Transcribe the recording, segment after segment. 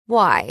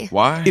Why?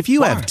 Why? If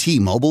you have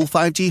T-Mobile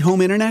 5G home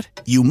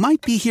internet, you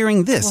might be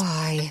hearing this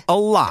Why? a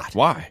lot.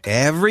 Why?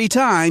 Every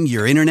time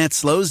your internet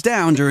slows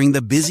down during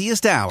the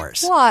busiest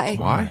hours. Why?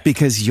 Why?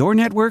 Because your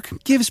network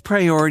gives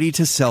priority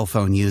to cell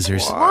phone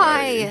users.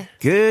 Why?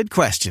 Good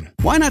question.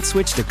 Why not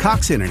switch to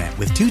Cox Internet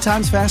with 2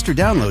 times faster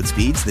download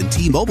speeds than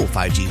T-Mobile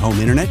 5G home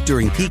internet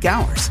during peak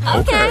hours?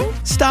 Okay.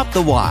 Stop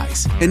the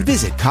whys and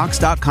visit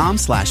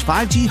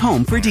cox.com/5G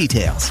home for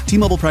details.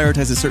 T-Mobile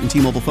prioritizes certain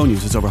T-Mobile phone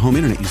users over home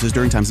internet users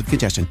during times of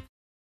congestion.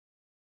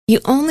 You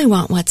only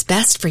want what's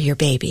best for your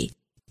baby.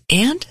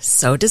 And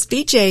so does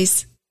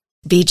BJ's.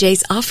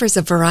 BJ's offers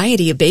a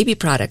variety of baby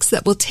products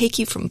that will take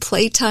you from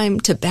playtime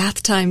to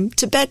bath time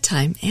to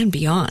bedtime and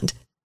beyond.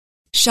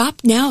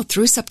 Shop now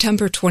through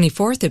September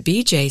 24th at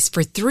BJ's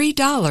for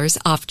 $3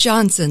 off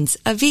Johnson's,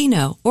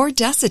 Aveeno, or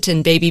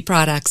Desitin baby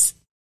products.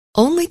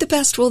 Only the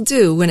best will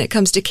do when it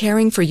comes to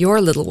caring for your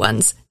little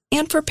ones,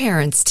 and for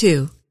parents,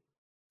 too.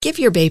 Give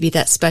your baby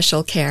that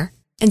special care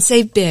and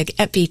save big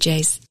at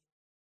BJ's.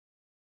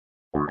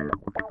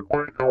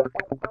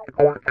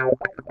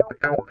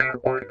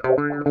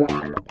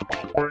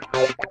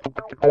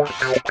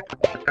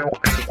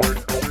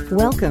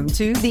 Welcome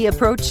to The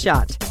Approach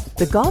Shot,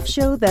 the golf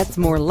show that's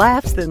more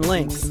laughs than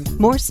links,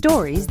 more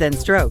stories than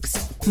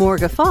strokes, more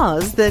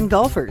guffaws than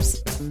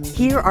golfers.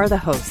 Here are the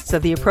hosts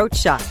of The Approach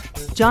Shot,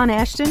 John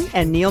Ashton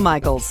and Neil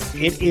Michaels.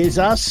 It is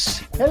us.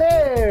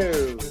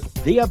 Hello,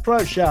 The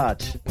Approach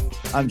Shot.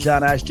 I'm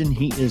John Ashton.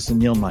 He is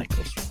Neil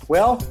Michaels.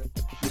 Well,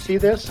 you see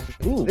this?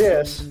 Ooh.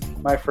 This,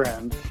 my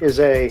friend, is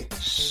a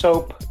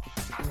soap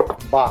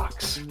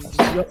box.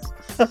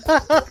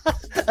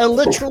 A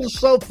literal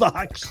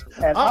soapbox.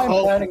 And I'm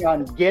planning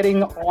on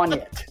getting on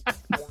it.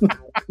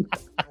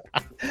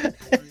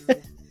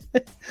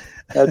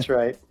 That's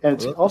right. And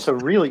it's also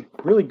really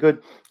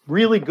good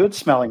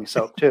smelling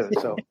soap too.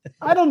 So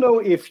I don't know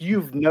if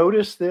you've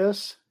noticed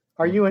this.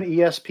 Are you an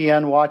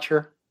ESPN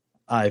watcher?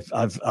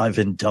 I've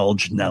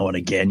indulged now and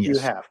again. Yes.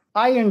 You have.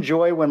 I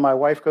enjoy when my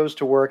wife goes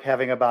to work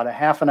having about a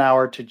half an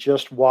hour to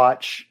just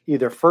watch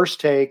either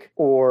First Take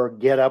or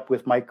Get Up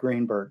with Mike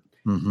Greenberg.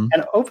 Mm-hmm.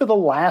 And over the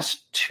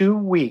last 2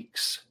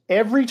 weeks,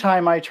 every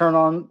time I turn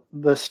on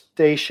the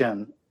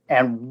station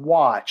and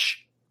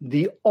watch,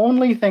 the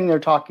only thing they're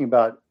talking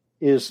about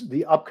is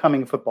the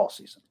upcoming football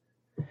season.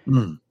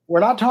 Mm. We're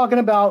not talking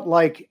about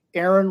like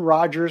Aaron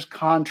Rodgers'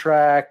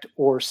 contract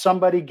or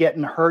somebody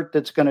getting hurt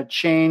that's going to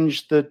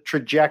change the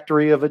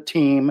trajectory of a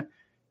team.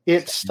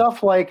 It's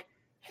stuff like,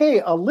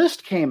 hey, a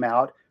list came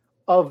out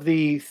of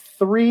the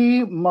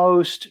 3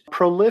 most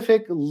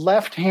prolific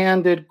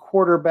left-handed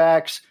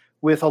quarterbacks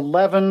with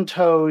 11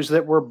 toes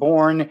that were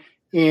born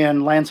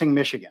in Lansing,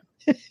 Michigan.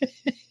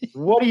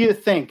 What do you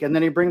think? And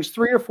then he brings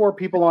 3 or 4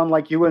 people on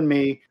like you and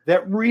me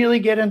that really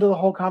get into the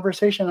whole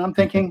conversation. I'm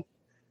thinking,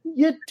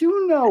 you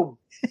do know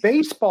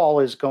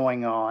baseball is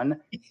going on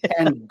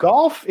and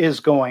golf is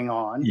going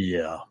on.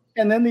 Yeah.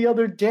 And then the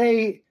other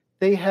day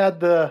they had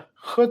the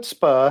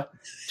chutzpah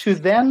to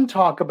then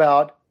talk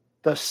about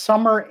the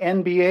summer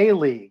NBA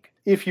league.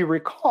 If you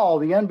recall,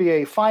 the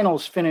NBA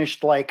finals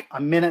finished like a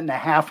minute and a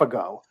half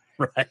ago.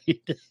 Right.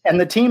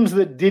 And the teams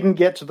that didn't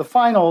get to the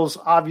finals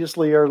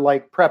obviously are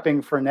like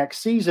prepping for next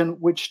season,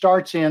 which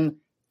starts in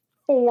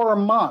 4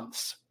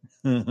 months.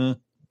 Mm-hmm.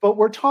 But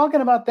we're talking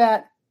about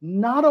that.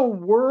 Not a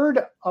word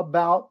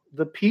about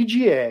the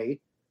PGA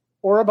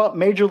or about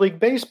Major League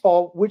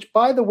Baseball, which,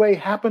 by the way,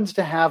 happens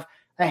to have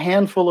a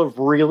handful of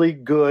really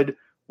good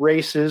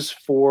races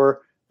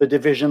for the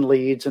division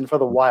leads and for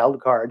the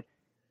wild card.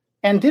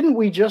 And didn't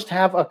we just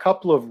have a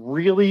couple of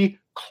really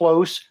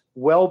close,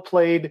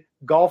 well-played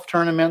golf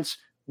tournaments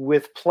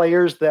with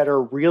players that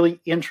are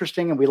really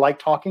interesting and we like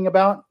talking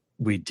about?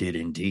 We did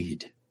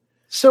indeed.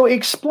 So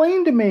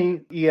explain to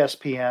me,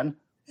 ESPN,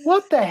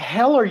 what the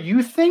hell are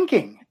you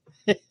thinking?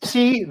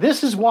 See,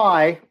 this is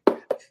why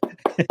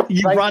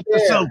you right brought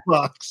the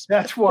soapbox.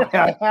 That's why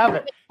I have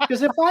it.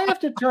 Because if I have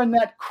to turn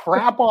that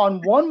crap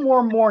on one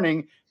more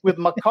morning with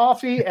my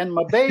coffee and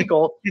my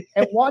bagel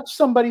and watch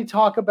somebody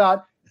talk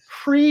about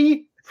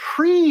preseason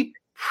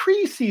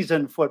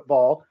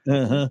football,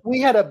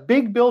 we had a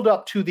big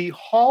build-up to the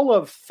Hall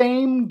of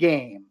Fame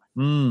game.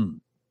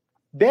 Mm.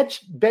 Bet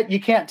you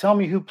can't tell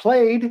me who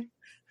played.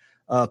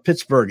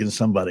 Pittsburgh and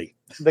somebody.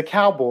 The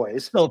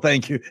Cowboys. Oh,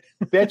 thank you.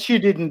 Bet you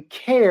didn't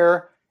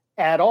care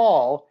at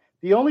all.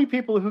 The only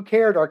people who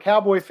cared are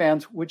Cowboy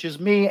fans, which is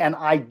me, and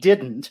I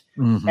didn't,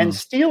 and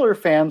Steeler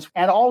fans,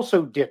 and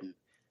also didn't.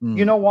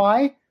 You know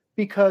why?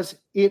 Because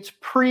it's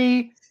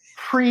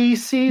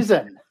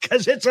preseason.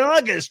 Because it's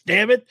August,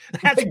 damn it.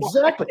 That's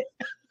exactly.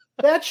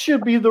 That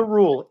should be the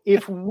rule.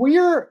 If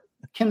we're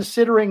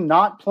considering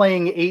not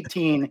playing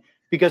 18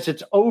 because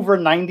it's over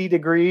 90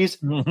 degrees,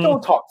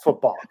 don't talk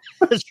football.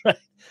 That's right.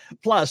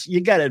 Plus,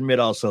 you got to admit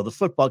also, the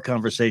football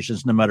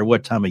conversations, no matter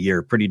what time of year,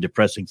 are pretty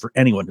depressing for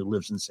anyone who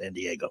lives in San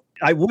Diego.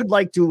 I would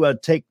like to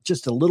take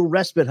just a little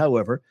respite,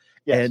 however,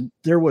 and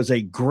there was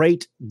a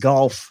great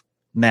golf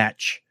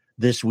match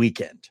this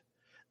weekend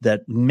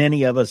that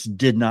many of us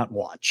did not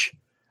watch.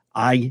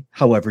 I,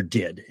 however,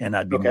 did, and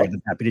I'd be more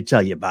than happy to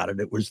tell you about it.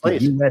 It was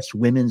the U.S.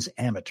 Women's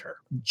Amateur.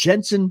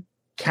 Jensen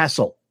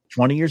Castle,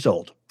 20 years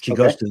old. She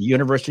goes to the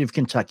University of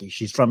Kentucky.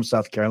 She's from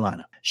South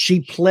Carolina.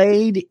 She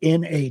played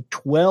in a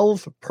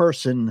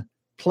 12-person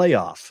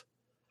playoff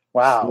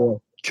for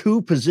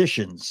 2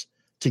 positions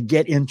to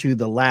get into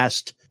the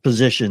last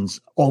positions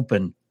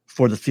open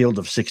for the field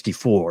of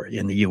 64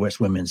 in the U.S.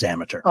 Women's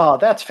Amateur. Oh,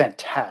 that's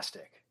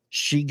fantastic.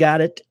 She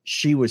got it.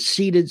 She was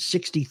seeded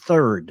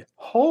 63rd.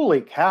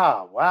 Holy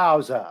cow.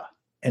 Wowza.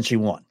 And she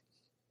won.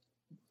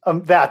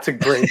 That's a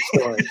great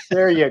story.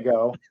 There you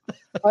go.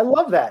 I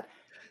love that.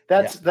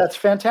 That's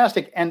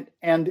fantastic. And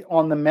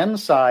on the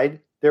men's side,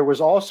 there was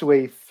also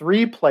a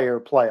 3-player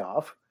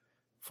playoff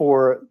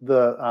for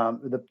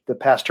the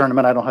past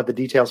tournament. I don't have the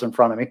details in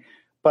front of me,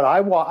 but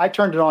I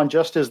turned it on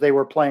just as they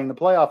were playing the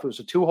playoff. It was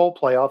a 2-hole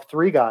playoff,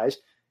 3 guys,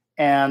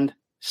 and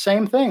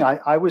same thing.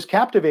 I was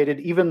captivated,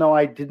 even though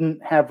I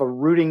didn't have a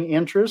rooting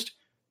interest.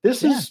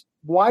 This is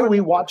why we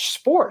watch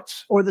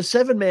sports. Or the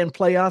 7-man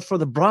playoff for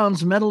the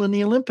bronze medal in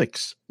the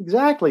Olympics.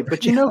 Exactly.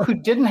 But you know who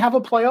didn't have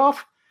a playoff?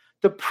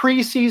 The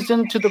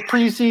preseason to the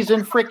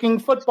preseason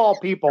freaking football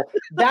people.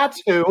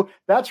 That's who.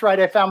 That's right.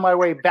 I found my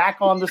way back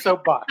on the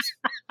soapbox.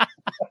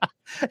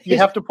 You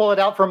have to pull it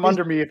out from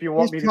under me if you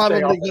want me to stay on. He's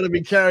probably going to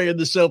be carrying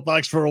the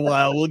soapbox for a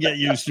while. We'll get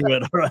used to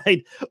it. All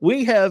right.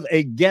 We have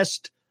a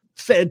guest,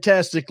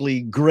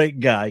 fantastically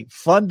great guy,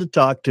 fun to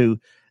talk to.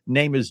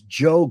 Name is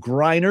Joe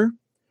Greiner.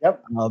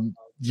 Yep.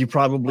 You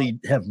probably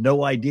have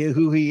no idea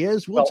who he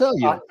is. We'll tell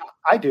you.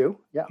 I do.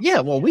 Yeah.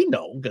 Yeah. Well, we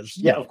know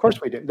because of course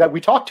we do. That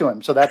we talked to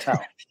him, so that's how.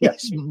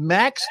 Yes.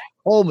 Max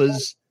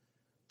Homa's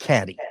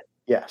caddy.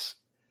 Yes,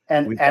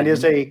 and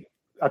is a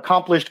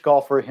accomplished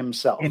golfer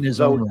himself in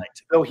his own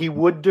right. Though he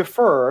would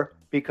defer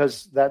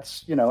because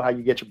that's how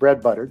you get your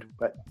bread buttered.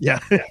 But yeah,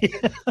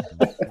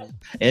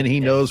 and he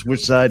knows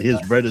which side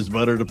his bread is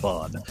buttered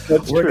upon.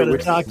 We're going to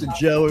talk to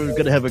Joe. We're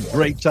going to have a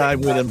great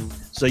time with him.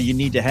 So you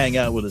need to hang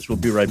out with us. We'll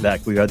be right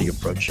back. We are the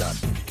Approach Shot.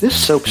 This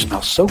soap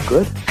smells so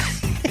good.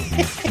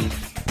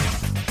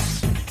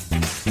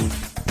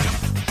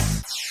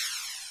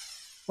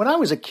 When I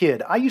was a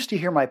kid, I used to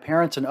hear my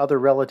parents and other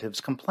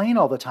relatives complain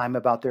all the time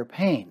about their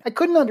pain. I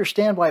couldn't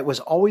understand why it was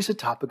always a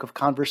topic of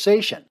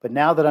conversation. But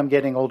now that I'm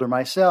getting older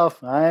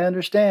myself, I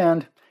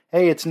understand.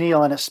 Hey, it's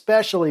Neil, and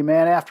especially,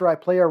 man, after I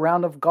play a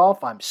round of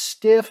golf, I'm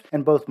stiff,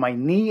 and both my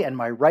knee and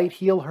my right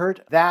heel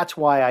hurt. That's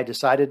why I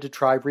decided to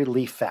try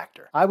Relief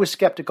Factor. I was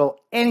skeptical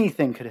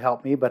anything could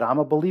help me, but I'm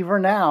a believer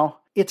now.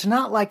 It's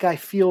not like I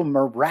feel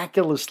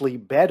miraculously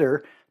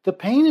better. The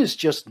pain is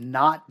just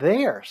not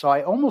there, so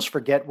I almost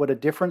forget what a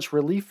difference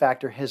Relief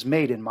Factor has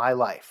made in my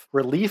life.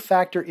 Relief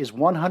Factor is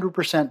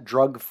 100%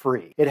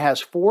 drug-free. It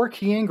has 4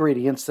 key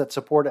ingredients that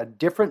support a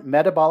different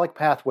metabolic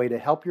pathway to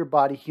help your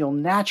body heal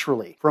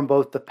naturally from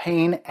both the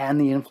pain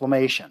and the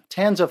inflammation.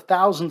 Tens of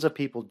thousands of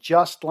people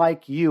just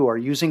like you are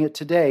using it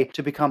today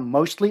to become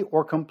mostly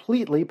or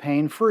completely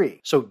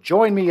pain-free. So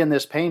join me in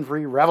this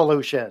pain-free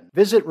revolution.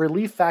 Visit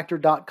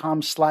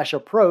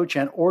relieffactor.com/approach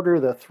and order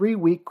the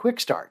 3-week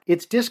quick start.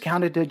 It's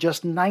discounted to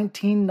just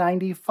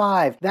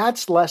 $19.95.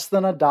 That's less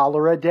than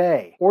 $1 a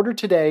day. Order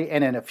today,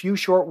 and in a few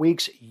short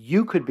weeks,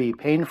 you could be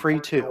pain-free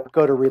too.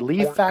 Go to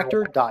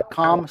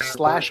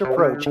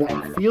relieffactor.com/approach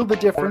and feel the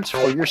difference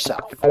for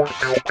yourself.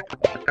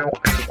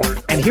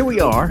 And here we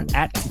are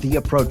at the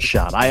Approach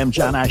Shot. I am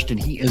John Ashton.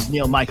 He is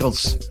Neil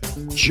Michaels.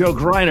 Joe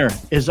Greiner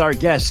is our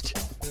guest.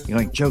 You're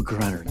like, Joe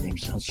Greiner, name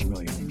sounds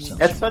familiar.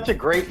 That's such a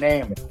great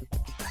name.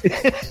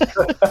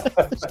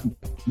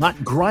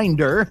 Not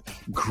grinder,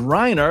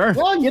 Greiner.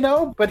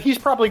 Well, but he's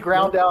probably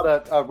ground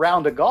out a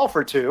round of golf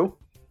or two.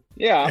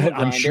 Yeah,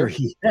 I'm sure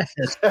he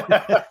has.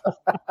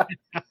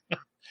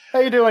 How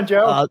you doing,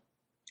 Joe?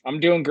 I'm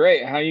doing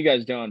great. How you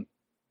guys doing?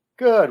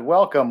 Good.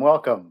 Welcome.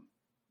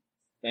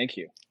 Thank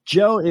you.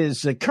 Joe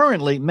is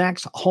currently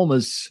Max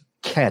Homa's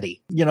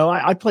caddy.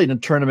 I played in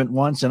a tournament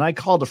once, and I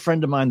called a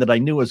friend of mine that I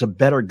knew was a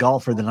better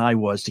golfer than I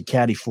was to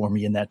caddy for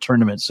me in that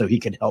tournament so he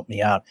could help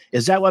me out.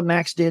 Is that what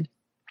Max did?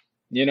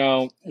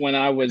 When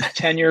I was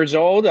 10 years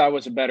old, I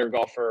was a better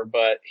golfer,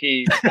 but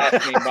he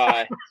passed me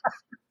by.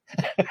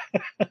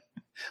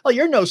 Well,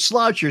 you're no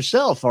slouch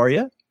yourself, are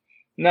you?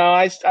 No,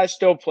 I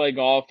still play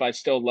golf. I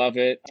still love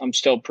it. I'm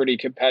still pretty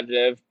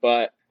competitive,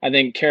 but I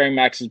think carrying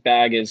Max's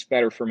bag is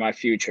better for my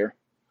future.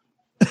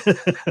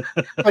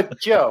 But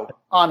Joe,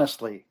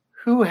 honestly,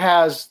 who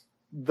has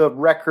the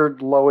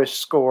record lowest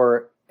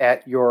score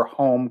at your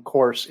home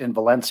course in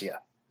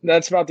Valencia?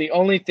 That's about the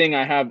only thing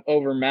I have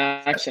over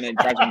Max, and it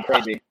drives him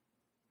crazy.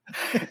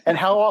 And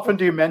how often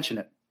do you mention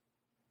it?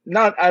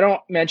 I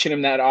don't mention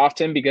him that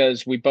often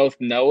because we both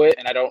know it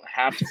and I don't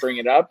have to bring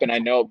it up, and I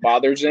know it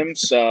bothers him.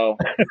 So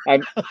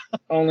I'm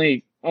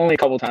only a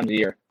couple times a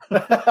year.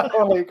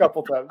 Only a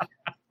couple times.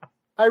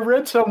 I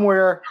read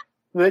somewhere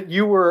that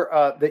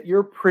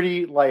you're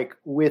pretty like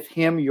with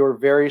him. You're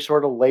very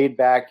sort of laid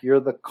back. You're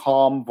the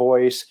calm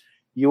voice.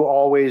 You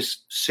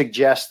always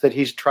suggest that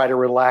he's try to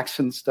relax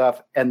and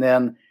stuff. And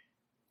then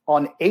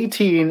on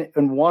 18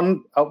 in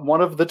one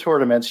of the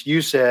tournaments,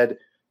 you said,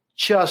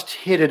 just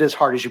hit it as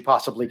hard as you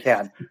possibly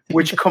can,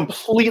 which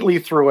completely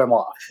threw him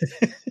off.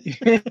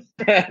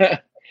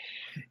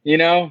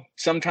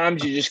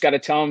 Sometimes you just got to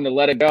tell him to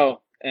let it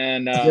go.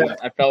 And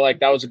I felt like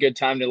that was a good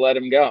time to let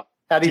him go.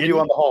 How did he do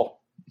on the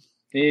hole?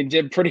 He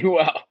did pretty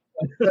well.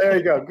 There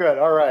you go. Good.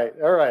 All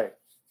right.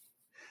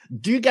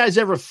 Do you guys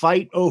ever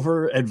fight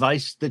over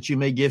advice that you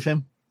may give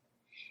him?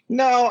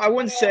 No, I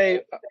wouldn't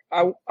say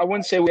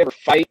we ever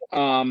fight.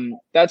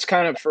 That's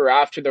kind of for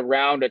after the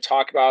round to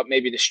talk about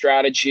maybe the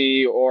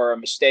strategy or a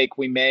mistake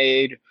we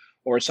made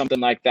or something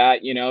like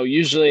that.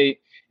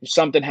 Usually if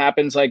something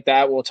happens like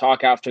that, we'll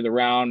talk after the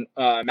round.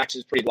 Max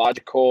is pretty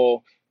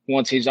logical.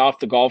 Once he's off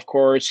the golf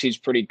course, he's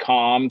pretty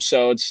calm.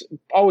 So it's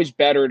always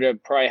better to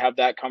probably have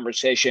that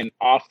conversation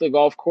off the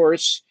golf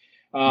course.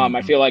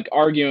 I feel like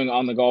arguing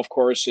on the golf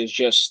course is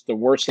just the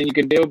worst thing you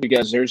can do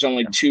because there's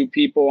only two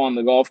people on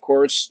the golf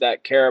course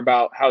that care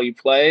about how you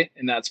play,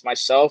 and that's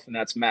myself and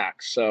that's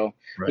Max. So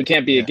we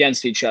can't be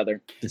against each other.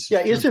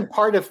 Isn't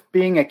part of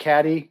being a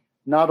caddy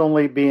not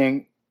only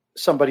being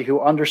somebody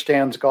who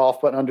understands golf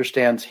but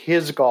understands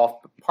his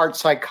golf, part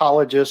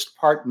psychologist,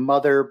 part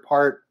mother,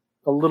 part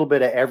a little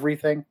bit of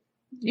everything?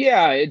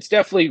 Yeah, it's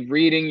definitely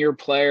reading your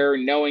player,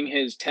 knowing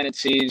his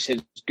tendencies,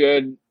 his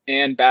good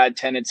and bad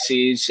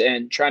tendencies,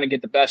 and trying to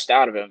get the best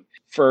out of him.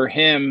 For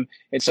him,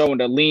 it's someone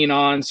to lean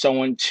on,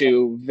 someone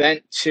to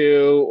vent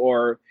to,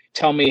 or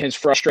tell me his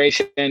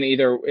frustration,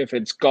 either if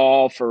it's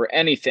golf or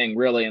anything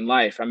really in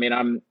life. I mean,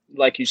 I'm,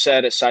 like you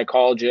said, a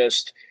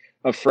psychologist,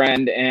 a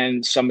friend,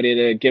 and somebody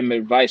to give him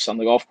advice on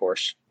the golf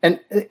course. And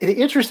the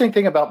interesting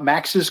thing about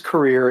Max's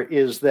career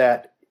is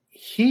that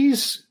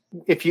he's,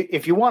 if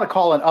you want to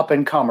call an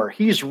up-and-comer,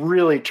 he's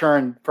really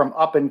turned from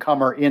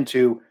up-and-comer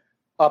into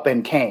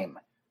up-and-came.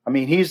 I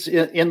mean, he's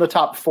in the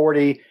top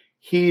 40.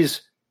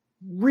 He's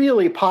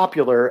really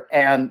popular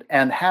and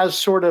has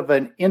sort of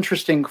an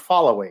interesting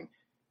following.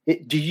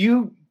 Do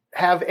you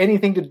have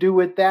anything to do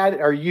with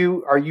that? Are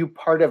you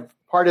part of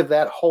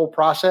that whole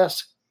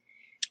process?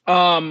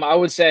 I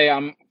would say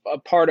I'm a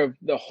part of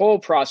the whole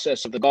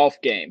process of the golf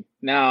game.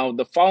 Now,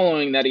 the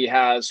following that he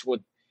has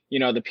with,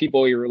 the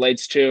people he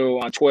relates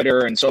to on Twitter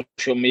and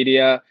social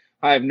media,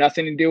 I have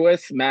nothing to do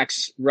with.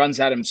 Max runs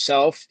that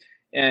himself,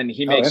 and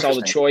he makes all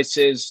the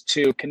choices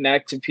to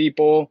connect to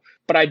people.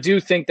 But I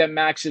do think that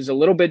Max is a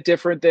little bit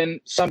different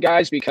than some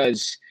guys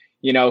because,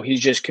 he's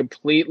just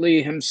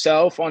completely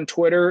himself on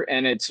Twitter,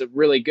 and it's a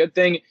really good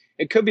thing.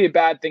 It could be a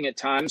bad thing at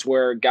times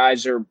where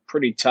guys are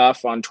pretty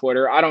tough on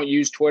Twitter. I don't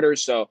use Twitter,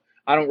 so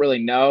I don't really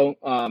know.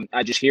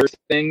 I just hear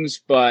things.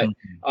 But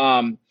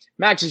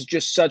Max is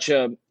just such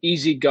a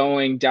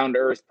easygoing,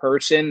 down-to-earth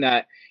person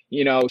that,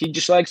 he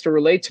just likes to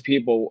relate to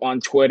people on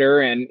Twitter,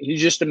 and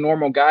he's just a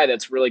normal guy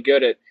that's really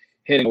good at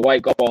hitting a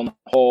white golf ball in the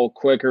hole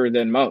quicker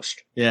than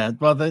most. Yeah,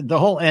 well, the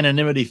whole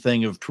anonymity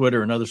thing of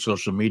Twitter and other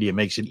social media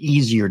makes it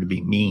easier to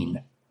be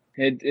mean.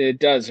 It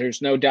does.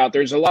 There's no doubt.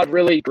 There's a lot of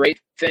really great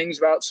things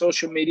about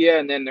social media,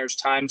 and then there's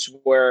times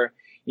where,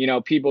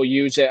 people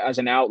use it as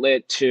an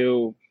outlet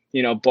to,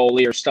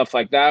 bully or stuff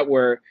like that,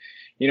 where,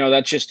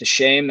 that's just a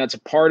shame. That's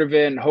a part of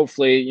it, and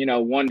hopefully,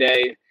 one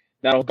day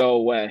that'll go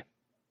away.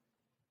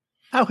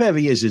 How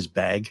heavy is his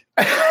bag?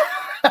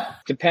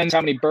 Depends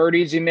how many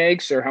birdies he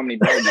makes or how many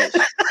bogeys.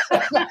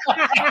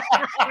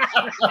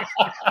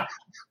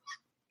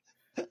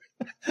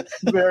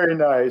 Very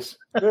nice.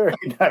 Very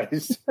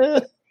nice.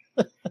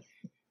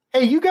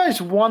 Hey, you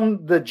guys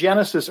won the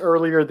Genesis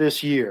earlier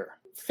this year.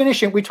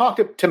 Finishing, we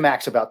talked to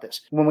Max about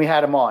this when we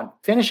had him on.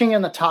 Finishing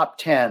in the top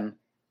 10,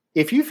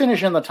 if you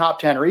finish in the top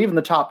 10 or even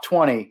the top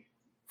 20,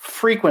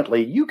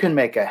 frequently, you can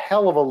make a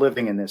hell of a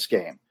living in this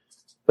game.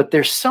 But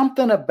there's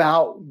something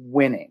about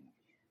winning.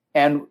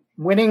 And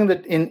winning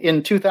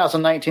in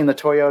 2019, the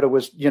Toyota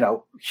was,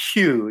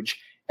 huge.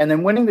 And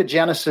then winning the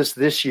Genesis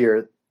this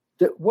year,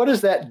 what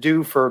does that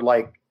do for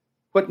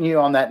putting you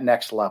on that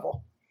next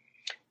level?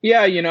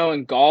 Yeah,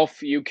 in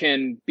golf, you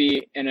can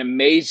be an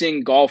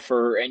amazing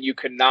golfer and you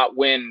could not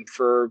win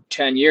for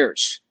 10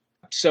 years.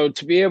 So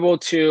to be able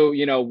to,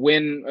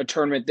 win a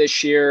tournament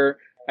this year,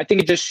 I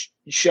think it just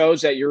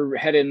shows that you're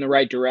headed in the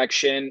right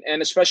direction.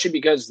 And especially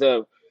because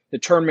the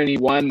tournament he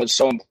won was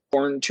so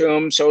important to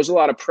him. So it was a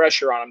lot of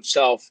pressure on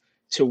himself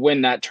to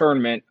win that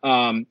tournament.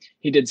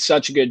 He did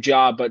such a good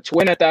job, but to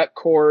win at that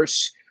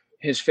course,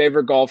 his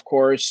favorite golf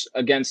course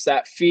against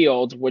that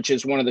field, which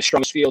is one of the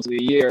strongest fields of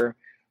the year,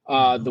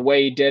 the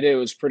way he did it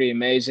was pretty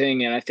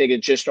amazing. And I think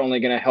it's just only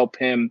going to help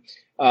him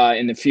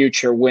in the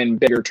future win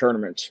bigger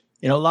tournaments.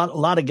 A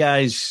lot of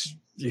guys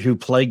who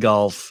play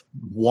golf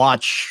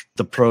watch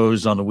the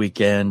pros on the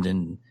weekend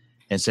and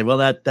say, well,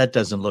 that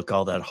doesn't look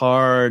all that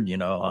hard.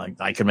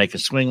 I can make a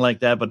swing like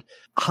that. But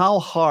how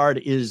hard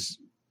is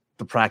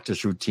the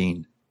practice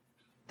routine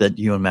that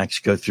you and Max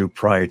go through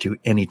prior to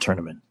any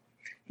tournament?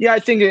 Yeah, I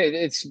think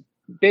it's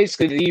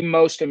basically the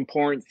most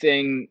important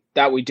thing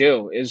that we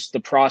do is the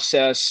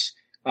process,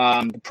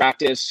 the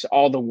practice,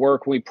 all the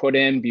work we put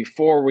in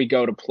before we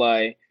go to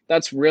play.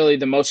 That's really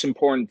the most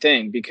important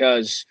thing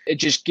because it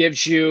just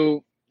gives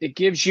you it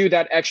gives you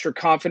that extra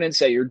confidence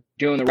that you're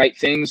doing the right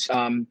things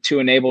to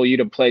enable you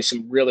to play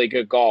some really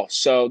good golf.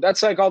 So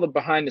that's like all the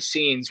behind the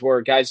scenes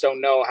where guys don't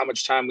know how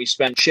much time we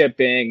spent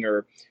chipping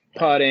or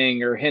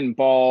putting or hitting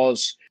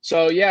balls.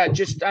 So yeah,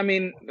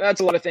 that's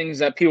a lot of things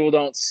that people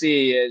don't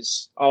see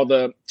is all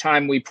the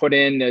time we put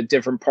into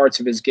different parts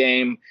of his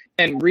game.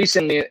 And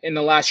recently in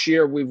the last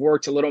year, we've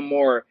worked a little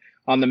more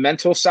on the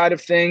mental side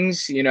of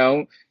things.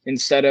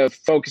 Instead of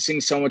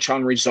focusing so much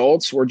on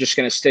results, we're just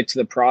going to stick to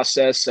the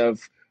process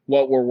of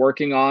what we're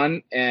working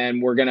on,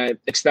 and we're going to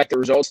expect the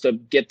results to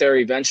get there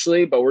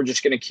eventually, but we're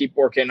just going to keep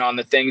working on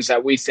the things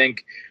that we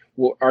think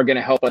are going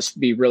to help us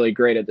be really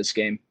great at this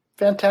game.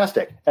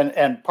 Fantastic.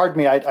 And pardon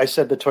me, I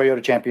said the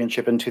Toyota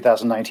Championship in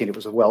 2019, it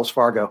was at Wells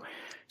Fargo.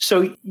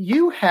 So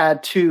you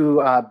had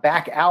to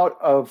back out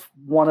of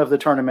one of the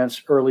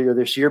tournaments earlier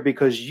this year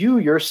because you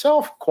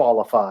yourself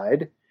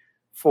qualified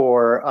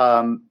for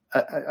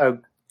a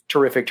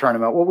terrific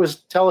tournament.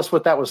 Tell us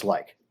what that was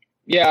like.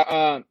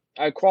 Yeah,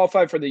 I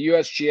qualified for the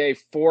USGA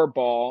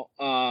 4-ball.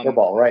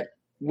 4-ball, right.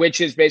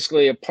 Which is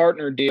basically a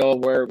partner deal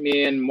where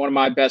me and one of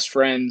my best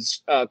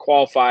friends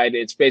qualified.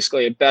 It's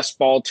basically a best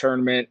ball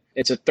tournament.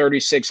 It's a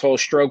 36-hole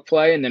stroke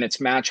play, and then it's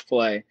match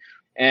play.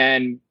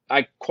 And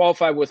I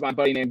qualified with my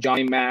buddy named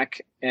Johnny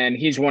Mack, and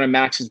he's one of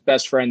Max's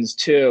best friends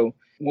too.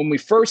 When we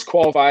first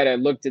qualified, I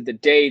looked at the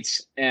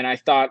dates, and I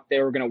thought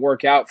they were going to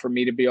work out for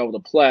me to be able to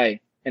play.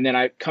 And then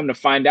I come to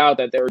find out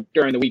that they were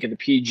during the week of the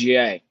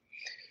PGA.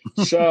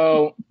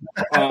 So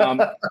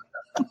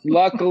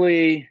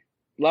luckily,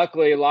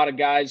 a lot of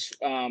guys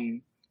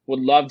would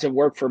love to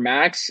work for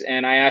Max.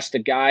 And I asked a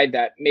guy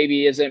that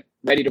maybe isn't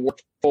ready to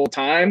work full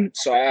time.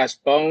 So I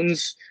asked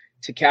Bones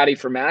to caddy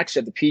for Max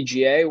at the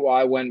PGA while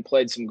I went and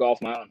played some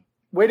golf my own.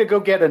 Way to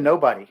go get a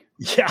nobody.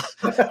 Yeah.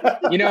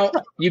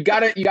 You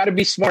gotta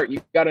be smart.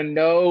 You gotta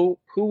know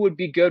who would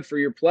be good for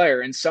your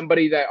player, and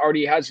somebody that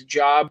already has a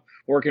job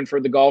working for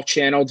the Golf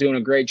Channel, doing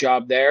a great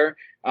job there.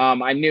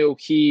 I knew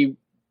he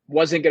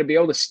wasn't going to be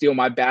able to steal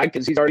my bag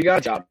because he's already got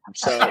a job.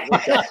 So it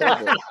worked out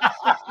perfectly.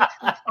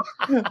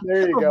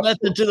 There you go.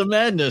 Method to the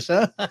madness,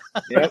 huh?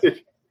 Yep.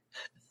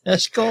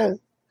 That's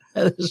cool.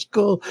 That is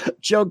cool.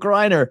 Joe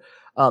Greiner,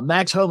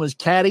 Max Homa's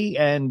caddy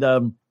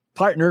and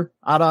partner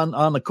out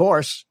on the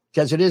course,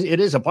 because it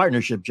is a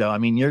partnership, Joe. I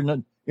mean, you're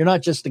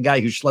not just the guy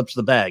who schleps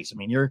the bags. I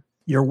mean,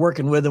 you're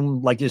working with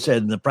him, like you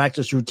said, in the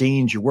practice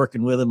routines. You're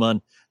working with him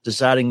on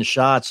deciding the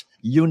shots.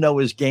 You know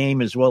his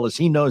game as well as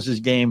he knows his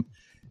game.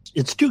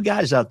 It's two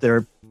guys out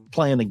there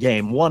playing the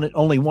game.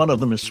 Only one of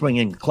them is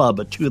swinging a club,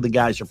 but two of the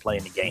guys are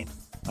playing the game.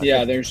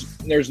 Yeah,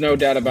 there's no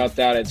doubt about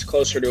that. It's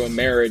closer to a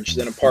marriage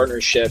than a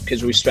partnership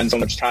because we spend so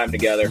much time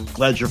together.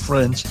 Glad you're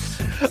friends.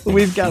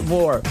 We've got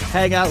more.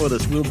 Hang out with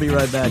us. We'll be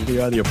right back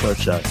here on the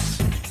Approach Shot.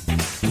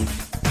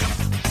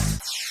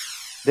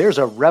 There's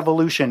a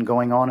revolution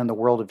going on in the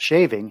world of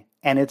shaving,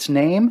 and its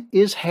name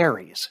is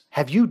Harry's.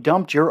 Have you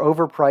dumped your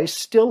overpriced,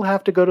 still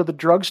have to go to the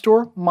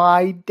drugstore?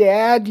 My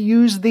dad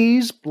used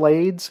these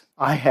blades.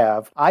 I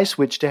have. I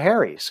switched to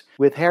Harry's.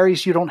 With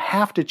Harry's, you don't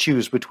have to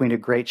choose between a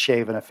great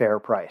shave and a fair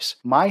price.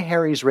 My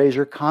Harry's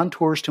razor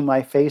contours to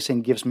my face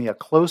and gives me a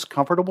close,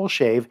 comfortable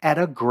shave at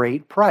a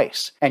great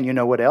price. And you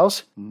know what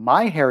else?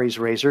 My Harry's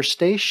razor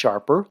stays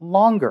sharper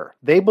longer.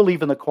 They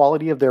believe in the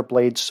quality of their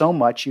blades so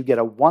much you get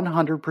a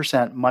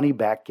 100%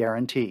 money-back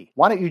guarantee.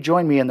 Why don't you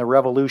join me in the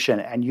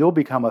revolution and you'll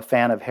become a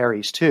fan of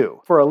Harry's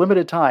too? For a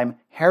limited time,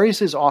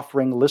 Harry's is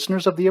offering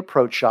listeners of the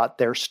Approach Shot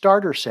their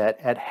starter set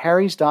at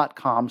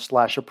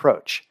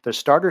harrys.com/approach. The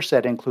starter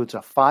set includes a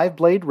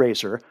 5-blade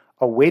razor,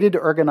 a weighted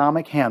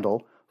ergonomic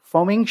handle,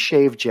 foaming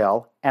shave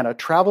gel, and a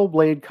travel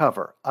blade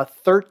cover, a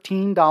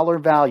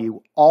 $13 value,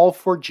 all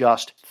for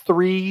just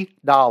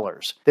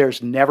 $3.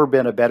 There's never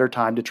been a better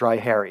time to try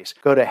Harry's.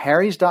 Go to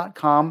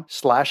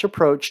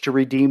harrys.com/approach to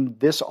redeem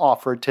this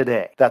offer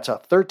today. That's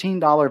a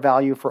 $13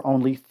 value for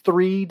only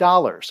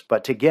 $3.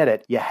 But to get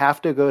it, you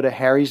have to go to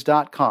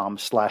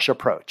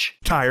harrys.com/approach.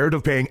 Tired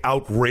of paying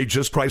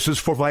outrageous prices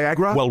for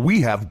Viagra? Well,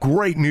 we have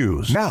great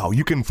news. Now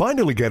you can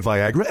finally get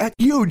Viagra at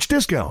huge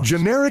discounts.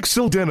 Generic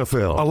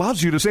sildenafil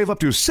allows you to save up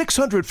to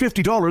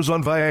 $650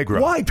 on Viagra.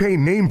 Why pay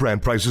name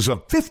brand prices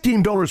of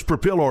 $15 per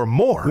pill or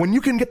more when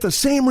you can get the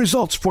same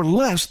results for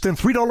less than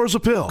 $3 a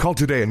pill? Call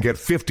today and get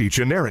 50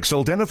 generic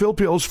sildenafil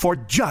pills for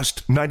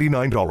just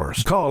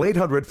 $99. Call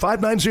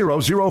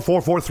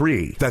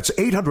 800-590-0443. That's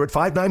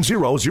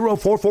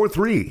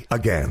 800-590-0443.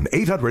 Again,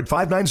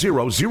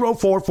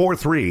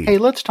 800-590-0443. Hey,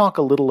 let's talk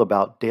a little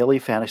about daily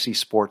fantasy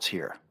sports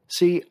here.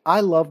 See,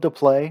 I love to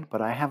play,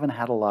 but I haven't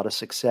had a lot of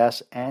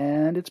success,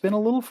 and it's been a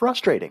little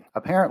frustrating.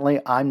 Apparently,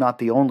 I'm not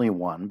the only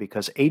one,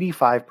 because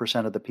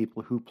 85% of the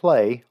people who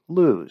play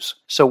lose.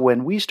 So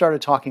when we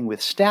started talking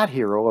with Stat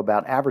Hero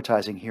about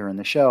advertising here in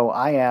the show,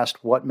 I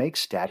asked what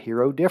makes Stat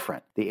Hero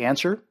different. The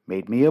answer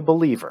made me a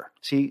believer.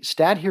 See,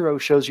 Stat Hero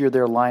shows you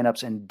their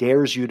lineups and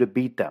dares you to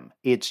beat them.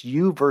 It's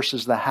you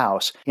versus the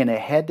house in a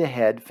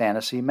head-to-head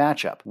fantasy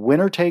matchup.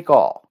 Winner take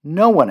all.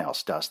 No one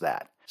else does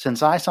that.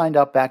 Since I signed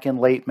up back in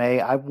late May,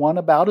 I've won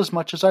about as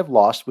much as I've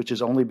lost, which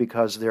is only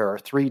because there are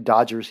 3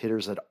 Dodgers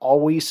hitters that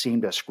always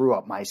seem to screw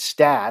up my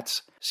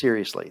stats.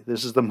 Seriously,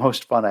 this is the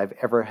most fun I've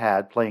ever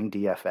had playing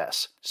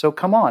DFS. So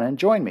come on and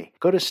join me.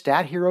 Go to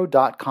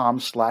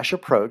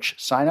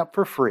stathero.com/approach, sign up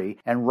for free,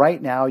 and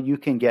right now you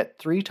can get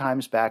 3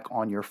 times back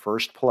on your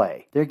first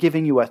play. They're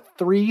giving you a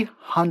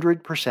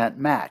 300%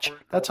 match.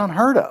 That's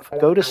unheard of.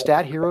 Go to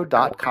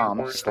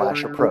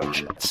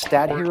stathero.com/approach.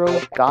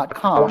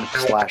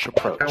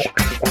 stathero.com/approach.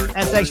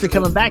 And thanks for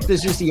coming back.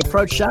 This is The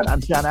Approach Shot.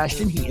 I'm John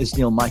Ashton. He is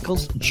Neil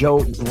Michaels. Joe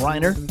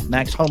Reiner,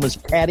 Max Homa's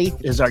Caddy,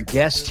 is our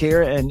guest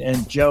here.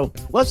 And Joe,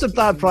 what's the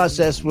thought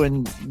process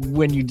when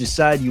you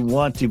decide you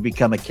want to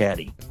become a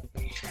caddy?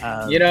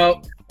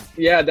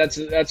 Yeah,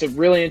 that's a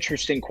really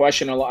interesting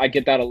question. I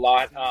get that a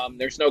lot.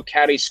 There's no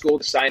caddy school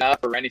to sign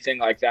up or anything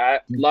like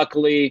that.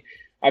 Luckily,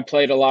 I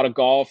played a lot of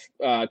golf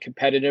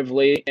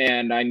competitively,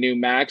 and I knew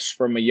Max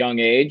from a young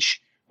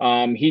age.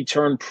 He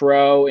turned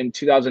pro in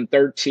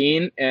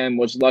 2013 and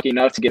was lucky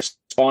enough to get a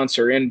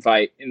sponsor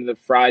invite in the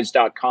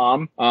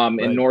fries.com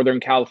in Northern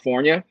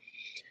California.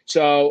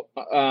 So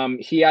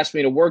he asked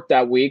me to work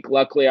that week.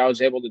 Luckily, I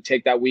was able to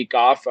take that week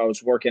off. I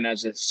was working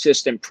as an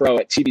assistant pro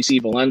at TBC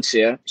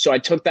Valencia. So I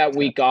took that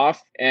week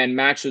off, and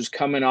Max was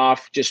coming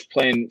off just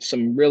playing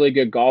some really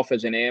good golf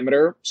as an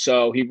amateur.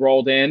 So he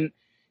rolled in.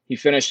 He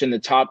finished in the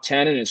top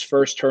 10 in his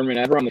first tournament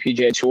ever on the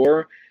PGA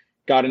Tour.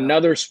 Got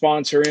another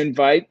sponsor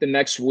invite the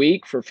next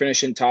week for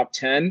finishing top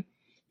 10.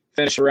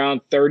 Finished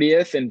around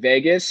 30th in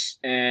Vegas.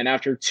 And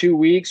after 2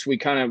 weeks, we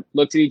kind of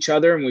looked at each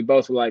other and we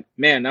both were like,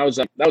 man, that was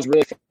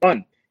really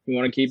fun. You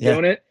want to keep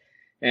doing it?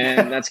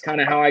 And that's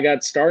kind of how I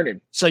got started.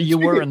 So you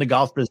were in the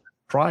golf business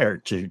prior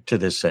to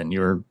this then?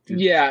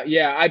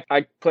 Yeah.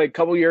 I played a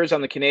couple years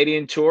on the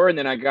Canadian Tour, and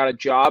then I got a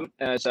job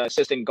as an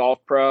assistant golf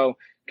pro,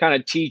 kind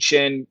of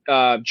teaching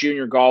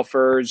junior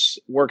golfers,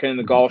 working in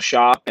the golf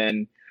shop.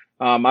 And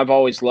I've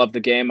always loved the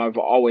game. I've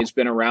always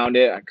been around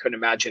it. I couldn't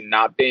imagine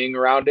not being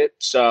around it.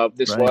 So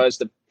this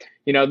was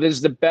this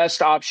is the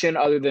best option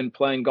other than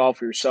playing golf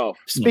for yourself.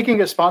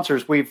 Speaking of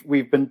sponsors,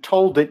 we've been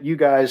told that you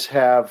guys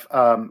have,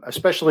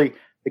 especially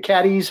the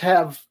caddies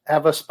have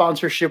a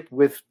sponsorship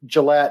with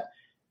Gillette.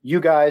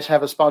 You guys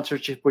have a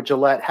sponsorship with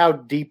Gillette. How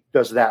deep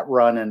does that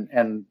run,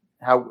 and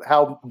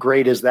how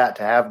great is that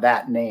to have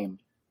that name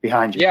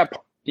behind you?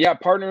 Yeah.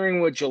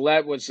 Partnering with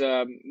Gillette was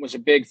a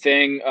big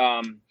thing.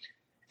 I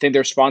think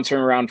they're sponsoring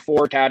around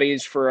 4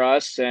 caddies for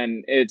us,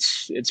 and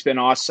it's been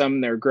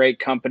awesome. They're a great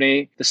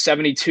company. The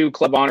 72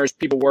 Club honors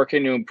people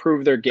working to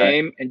improve their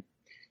game and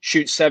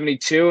shoot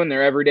 72 in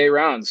their everyday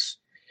rounds.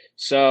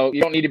 So you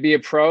don't need to be a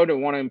pro to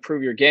want to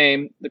improve your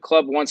game. The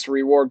club wants to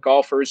reward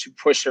golfers who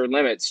push their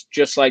limits,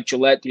 just like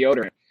Gillette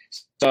deodorant.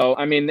 So,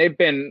 I mean, they've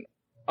been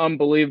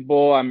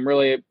unbelievable. I'm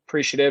really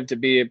appreciative to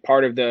be a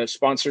part of the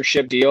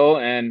sponsorship deal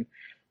and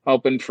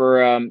hoping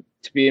for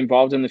to be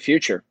involved in the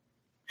future.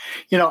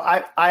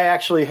 I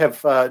actually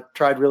have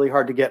tried really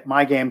hard to get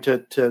my game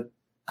to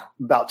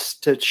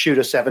shoot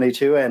a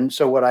 72, and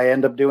so what I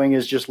end up doing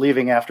is just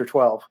leaving after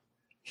 12.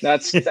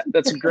 That's a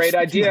great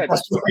idea.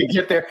 That's where we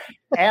get there,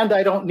 and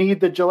I don't need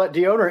the Gillette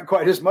deodorant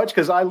quite as much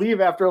because I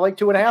leave after like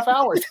 2.5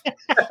 hours.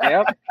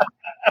 Yep.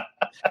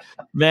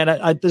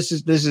 Man, this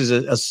is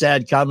a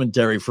sad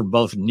commentary for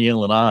both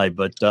Neil and I,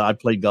 but I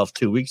played golf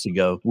 2 weeks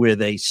ago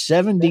with a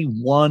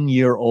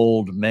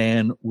 71-year-old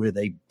man with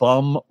a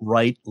bum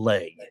right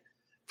leg.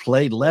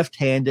 Played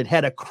left-handed,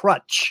 had a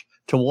crutch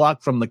to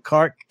walk from the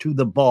cart to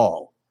the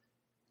ball.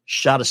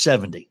 Shot a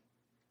 70.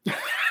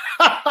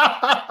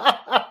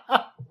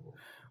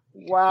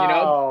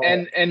 Wow.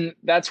 And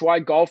that's why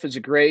golf is a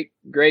great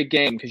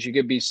game, because you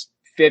could be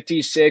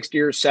 50, 60,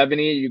 or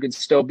 70. You could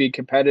still be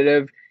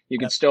competitive. You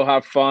could still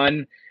have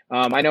fun.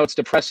 I know it's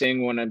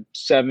depressing when a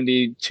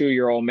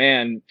 72-year-old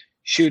man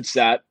shoots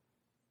that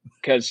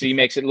because he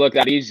makes it look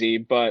that easy,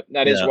 but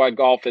that is why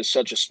golf is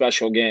such a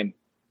special game.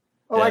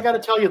 Well, I got to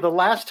tell you, the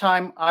last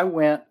time I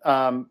went,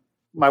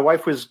 my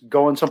wife was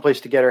going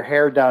someplace to get her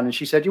hair done, and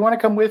she said, "You want to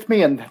come with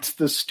me?" And that's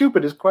the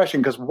stupidest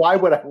question, because why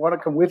would I want to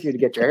come with you to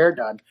get your hair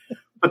done?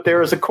 But there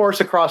was a course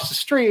across the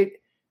street,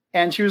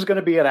 and she was going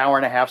to be an hour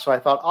and a half. So I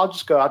thought, I'll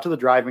just go out to the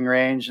driving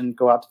range and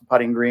go out to the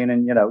putting green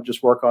and,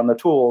 just work on the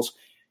tools.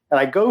 And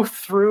I go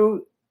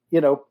through,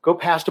 go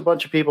past a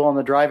bunch of people on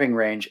the driving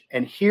range.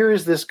 And here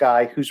is this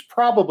guy who's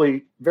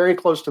probably very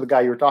close to the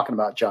guy you were talking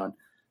about, John.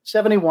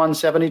 71,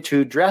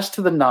 72, dressed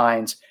to the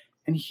nines.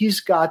 And he's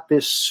got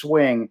this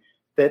swing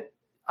that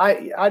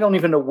I don't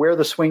even know where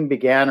the swing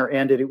began or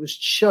ended. It was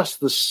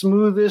just the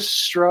smoothest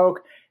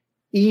stroke.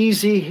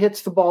 Easy,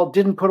 hits the ball,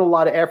 didn't put a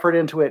lot of effort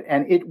into it,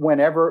 and it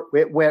went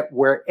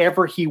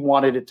wherever he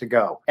wanted it to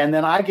go. And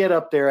then I get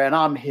up there and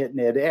I'm hitting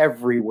it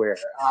everywhere.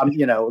 I'm,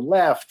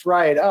 left,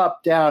 right,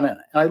 up, down. And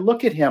I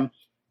look at him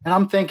and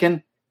I'm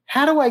thinking,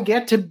 how do I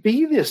get to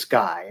be this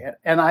guy?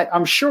 And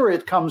I'm sure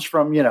it comes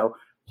from,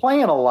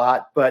 playing a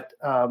lot, but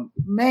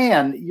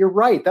man, you're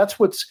right. That's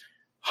what's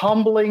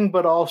humbling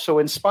but also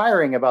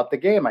inspiring about the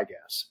game, I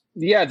guess.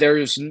 Yeah,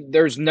 there's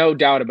no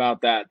doubt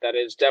about that. That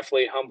is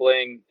definitely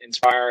humbling,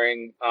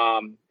 inspiring.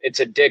 It's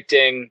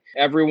addicting.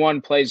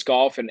 Everyone plays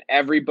golf and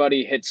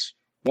everybody hits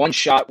one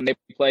shot when they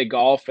play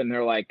golf and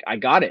they're like, I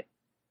got it.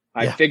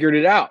 I figured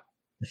it out.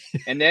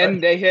 And then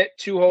they hit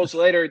 2 holes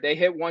later, they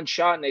hit one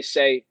shot and they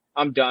say,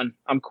 I'm done.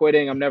 I'm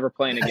quitting. I'm never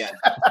playing again.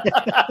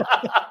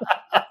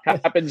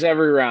 Happens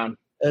every round.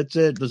 That's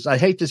it. I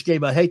hate this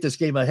game. I hate this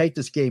game. I hate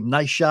this game.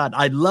 Nice shot.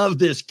 I love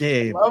this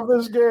game. Love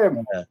this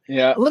game.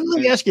 Yeah. Let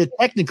me ask you a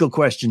technical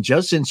question,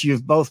 Joe, since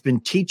you've both been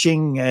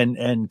teaching and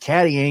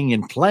caddying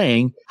and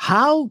playing.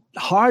 How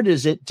hard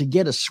is it to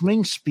get a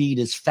swing speed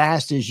as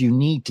fast as you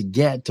need to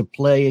get to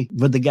play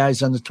with the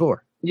guys on the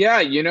tour?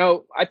 Yeah,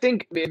 I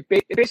think it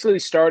basically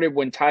started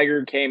when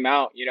Tiger came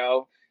out,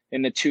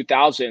 in the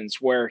 2000s,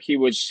 where he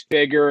was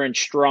bigger and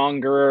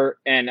stronger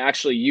and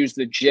actually used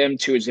the gym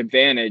to his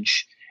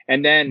advantage.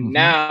 And then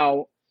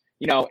now,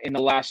 in the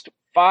last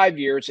 5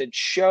 years, it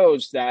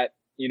shows that,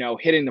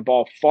 hitting the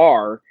ball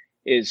far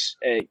is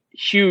a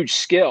huge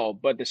skill,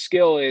 but the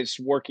skill is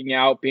working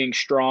out, being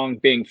strong,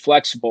 being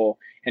flexible.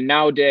 And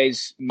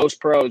nowadays, most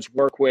pros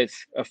work with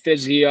a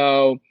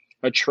physio,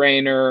 a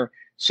trainer,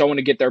 someone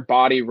to get their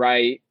body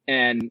right.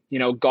 And,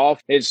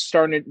 golf is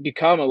starting to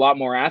become a lot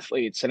more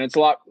athletes, and it's a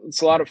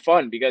lot of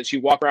fun because you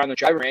walk around the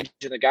driving range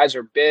and the guys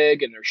are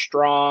big and they're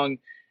strong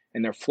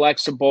and they're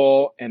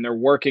flexible and they're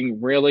working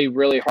really,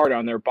 really hard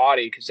on their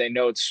body because they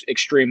know it's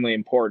extremely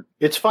important.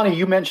 It's funny.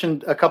 You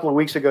mentioned a couple of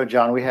weeks ago,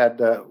 John, we had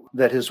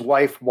that his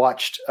wife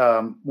watched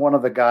one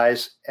of the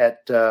guys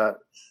at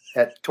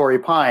Torrey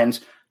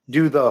Pines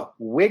do the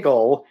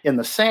wiggle in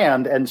the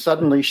sand, and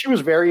suddenly she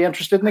was very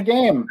interested in the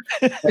game.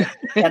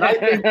 And I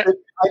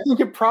think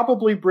it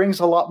probably brings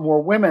a lot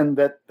more women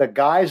that the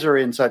guys are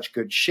in such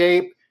good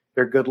shape.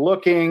 They're good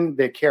looking.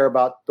 They care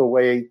about the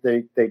way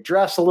they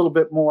dress a little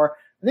bit more.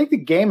 I think the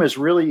game has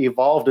really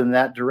evolved in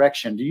that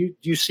direction. Do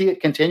you see it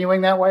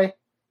continuing that way?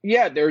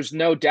 Yeah, there's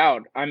no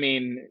doubt. I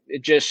mean,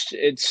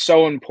 it's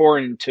so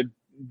important to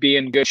be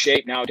in good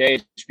shape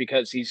nowadays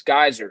because these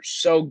guys are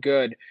so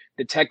good.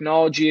 The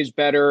technology is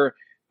better.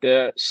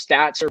 The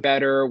stats are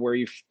better where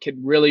you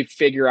can really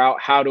figure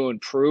out how to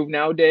improve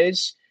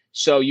nowadays.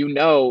 So,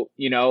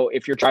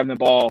 if you're driving the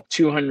ball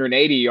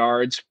 280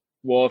 yards,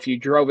 well, if you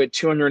drove it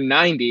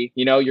 290,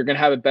 you're going to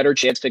have a better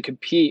chance to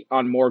compete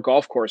on more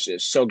golf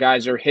courses. So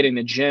guys are hitting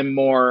the gym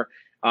more.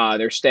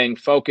 They're staying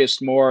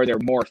focused more. They're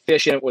more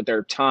efficient with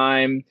their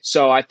time.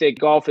 So I think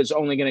golf is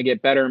only going to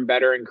get better and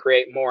better and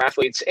create more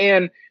athletes.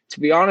 And to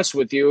be honest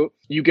with you,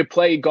 you could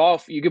play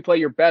golf. You could play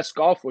your best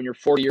golf when you're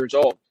 40 years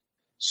old.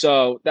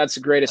 So that's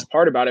the greatest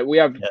part about it. We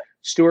have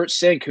Stuart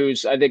Sink,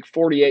 who's I think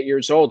 48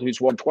 years old,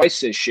 who's won twice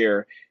this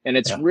year. And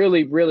it's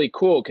really, really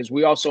cool because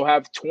we also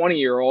have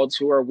 20-year-olds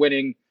who are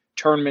winning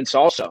tournaments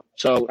also.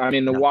 So, I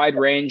mean, the wide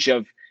range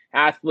of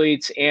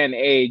athletes and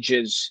age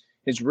is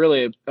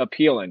really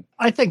appealing.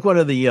 I think one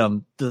of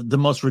the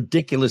most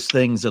ridiculous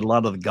things that a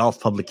lot of the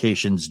golf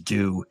publications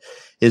do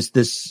is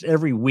this.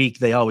 Every week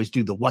they always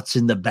do the what's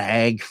in the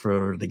bag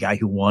for the guy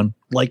who won.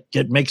 Like,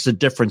 it makes a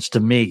difference to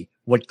me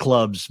what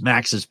clubs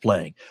Max is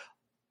playing.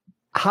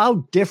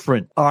 How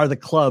different are the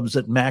clubs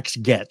that Max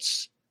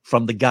gets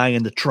from the guy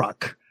in the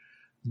truck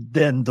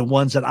than the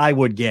ones that I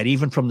would get,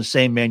 even from the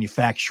same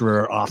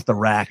manufacturer off the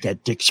rack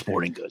at Dick's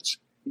Sporting Goods?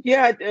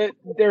 Yeah,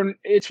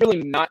 it's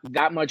really not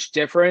that much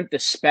different. The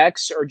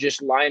specs are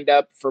just lined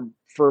up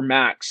for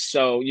Max.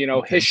 So,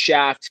 his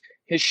shaft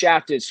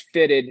is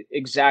fitted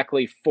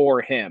exactly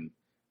for him.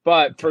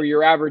 But for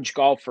your average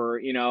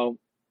golfer,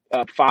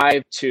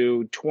 5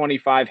 to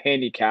 25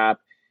 handicap,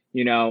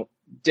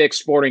 Dick's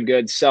Sporting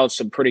Goods sells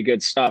some pretty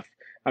good stuff.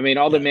 I mean,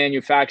 all the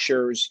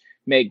manufacturers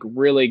make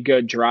really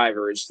good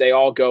drivers. They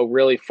all go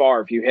really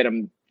far if you hit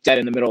them dead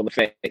in the middle of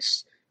the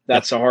face.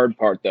 That's the hard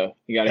part, though.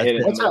 You got to hit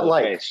it in the middle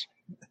of the face.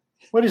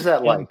 What is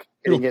that like,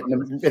 hitting it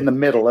in the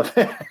middle of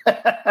it?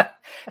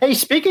 Hey,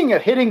 speaking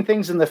of hitting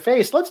things in the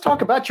face, let's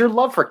talk about your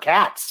love for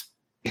cats.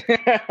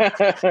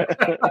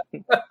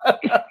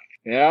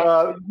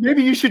 Yeah.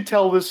 Maybe you should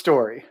tell this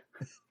story.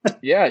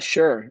 Yeah,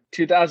 sure.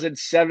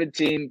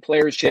 2017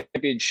 Players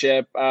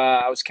Championship.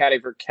 I was caddy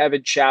for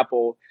Kevin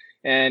Chappell,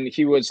 and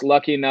he was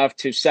lucky enough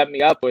to set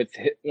me up with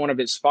one of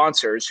his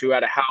sponsors who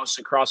had a house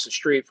across the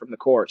street from the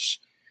course.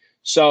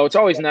 So it's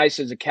always nice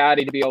as a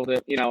caddy to be able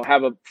to,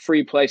 have a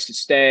free place to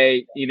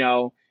stay,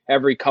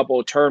 every couple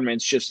of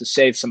tournaments just to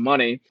save some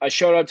money. I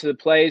showed up to the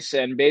place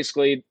and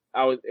basically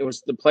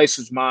the place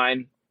was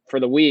mine for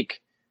the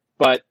week,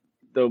 but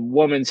the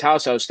woman's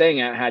house I was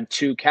staying at had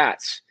 2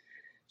 cats.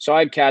 So I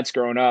had cats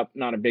growing up,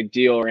 not a big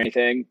deal or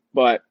anything,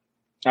 but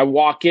I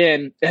walk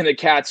in and the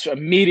cats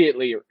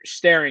immediately are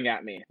staring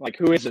at me like,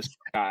 who is this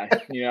guy?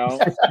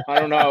 I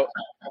don't know.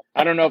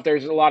 I don't know if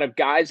there's a lot of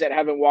guys that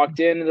haven't walked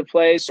into the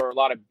place or a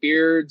lot of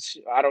beards.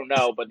 I don't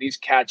know, but these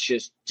cats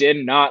just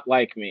did not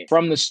like me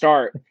from the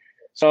start.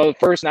 So the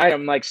first night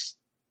I'm like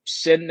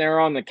sitting there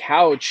on the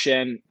couch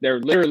and they're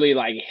literally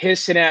like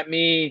hissing at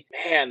me.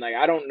 Man, like,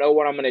 I don't know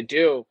what I'm going to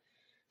do.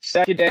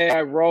 Second day,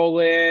 I roll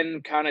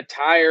in, kind of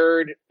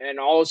tired, and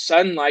all of a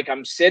sudden, like,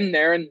 I'm sitting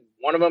there, and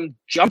one of them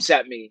jumps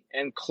at me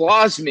and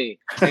claws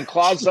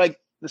like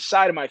the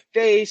side of my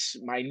face,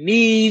 my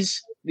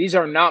knees. These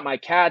are not my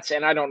cats,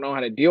 and I don't know how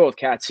to deal with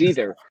cats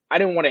either. I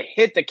didn't want to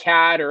hit the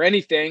cat or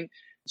anything,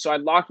 so I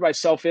locked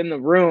myself in the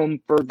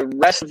room for the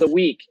rest of the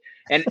week.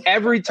 And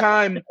every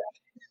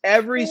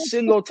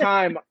single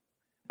time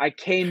I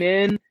came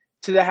in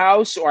to the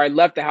house or I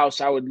left the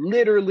house, I would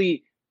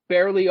literally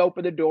barely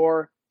open the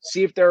door,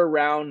 see if they're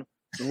around,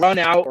 run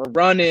out or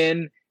run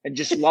in, and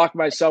just lock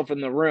myself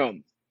in the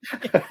room.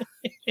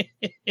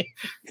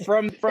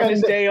 From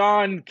this day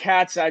on,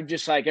 cats, I'm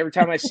just like, every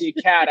time I see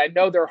a cat, I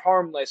know they're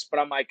harmless, but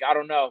I'm like, I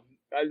don't know.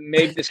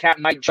 Maybe this cat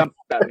might jump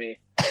at me.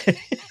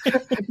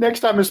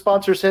 Next time a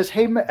sponsor says,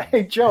 hey,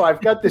 Joe,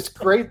 I've got this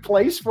great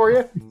place for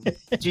you.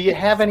 Do you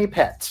have any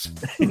pets?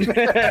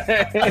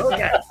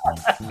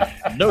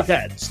 No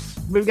cats.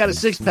 We've got a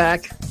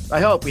 6-pack.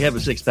 I hope we have a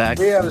 6-pack.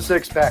 We have a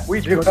 6-pack.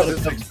 We do have a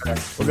 6-pack.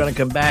 We're going to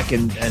come back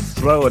and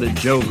throw it at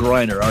Joe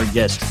Greiner, our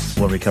guest.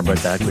 When we come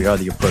right back, we are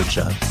the Approach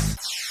Shot.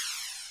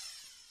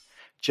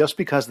 Just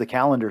because the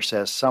calendar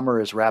says summer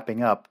is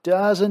wrapping up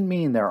doesn't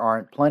mean there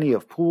aren't plenty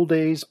of pool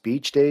days,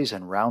 beach days,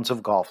 and rounds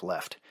of golf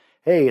left.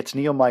 Hey, it's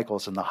Neil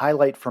Michaels, and the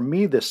highlight for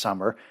me this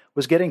summer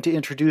was getting to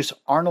introduce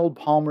Arnold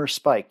Palmer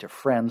Spike to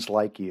friends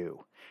like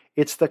you.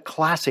 It's the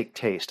classic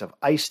taste of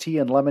iced tea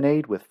and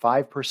lemonade with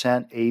 5%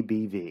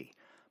 ABV.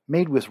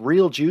 Made with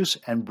real juice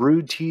and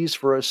brewed teas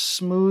for a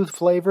smooth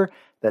flavor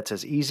that's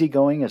as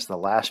easygoing as the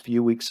last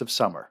few weeks of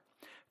summer.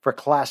 For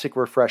classic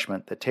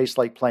refreshment that tastes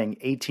like playing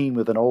 18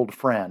 with an old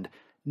friend,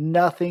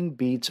 nothing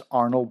beats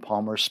Arnold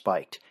Palmer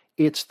Spiked.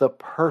 It's the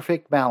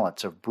perfect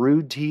balance of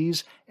brewed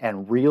teas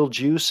and real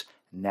juice,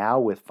 now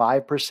with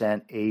 5%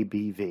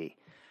 ABV.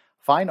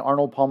 Find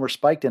Arnold Palmer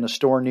Spiked in a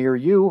store near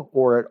you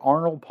or at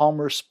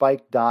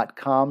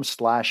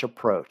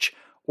arnoldpalmerspiked.com/approach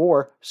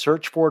or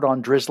search for it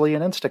on Drizzly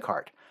and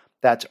Instacart.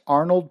 That's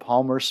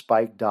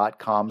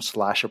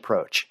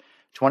arnoldpalmerspiked.com/approach.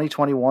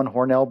 2021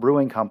 Hornell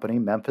Brewing Company,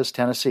 Memphis,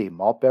 Tennessee.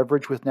 Malt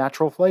beverage with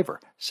natural flavor.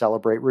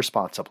 Celebrate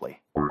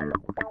responsibly.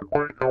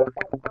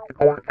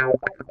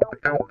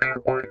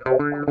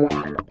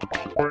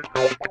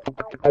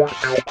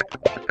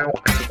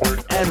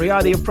 And we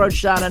are the Approach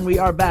Shot, and we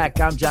are back.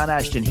 I'm John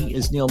Ashton. He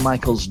is Neil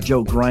Michaels.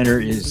 Joe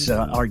Greiner is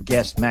our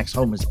guest. Max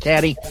Home is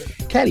Caddy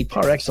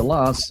par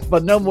excellence.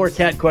 But no more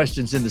cat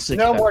questions in the 6.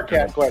 No more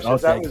cat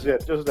questions. Okay. That was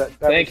it. Just that.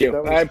 Thank you.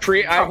 I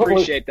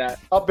appreciate that.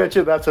 I'll bet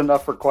you that's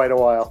enough for quite a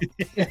while.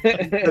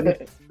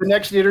 the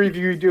next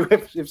interview you do,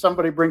 if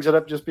somebody brings it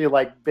up, just be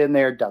like, been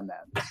there, done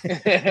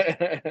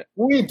that.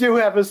 We do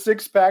have a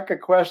 6-pack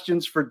of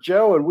questions for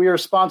Joe, and we are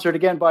sponsored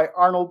again by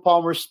Arnold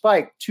Palmer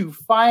Spike. To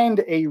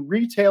find a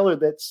retailer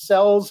that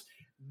sells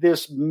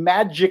this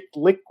magic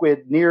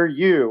liquid near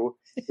you,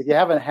 if you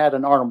haven't had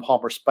an Arnold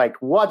Palmer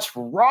Spiked, what's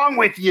wrong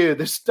with you?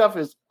 This stuff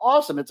is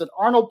awesome. It's an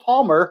Arnold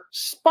Palmer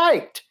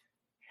Spiked,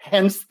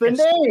 hence the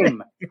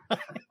name.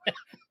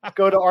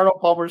 Go to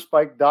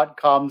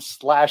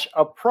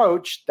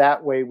arnoldpalmerspiked.com/approach.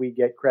 That way we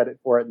get credit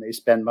for it and they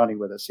spend money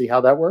with us. See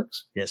how that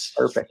works? Yes.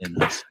 Perfect.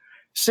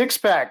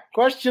 6-pack.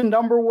 Question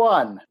number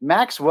 1.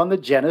 Max won the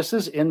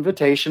Genesis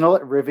Invitational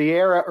at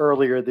Riviera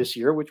earlier this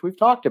year, which we've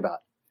talked about.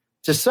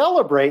 To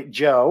celebrate,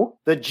 Joe,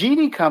 the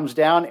genie comes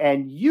down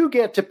and you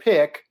get to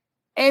pick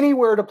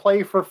anywhere to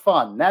play for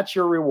fun. That's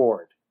your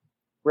reward.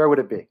 Where would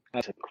it be?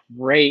 That's a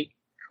great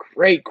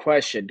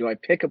question. Do I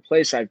pick a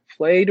place I've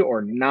played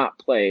or not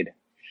played?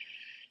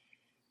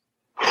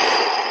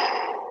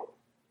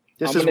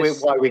 This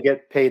is why we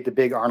get paid the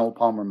big Arnold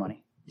Palmer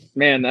money.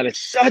 Man, that is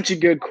such a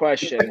good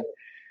question.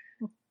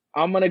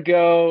 I'm going to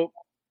go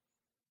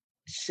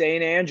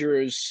St.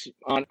 Andrews.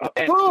 Boom!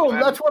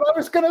 That's what I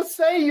was going to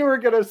say you were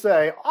going to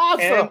say.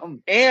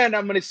 Awesome! And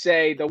I'm going to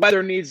say the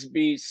weather needs to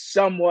be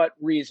somewhat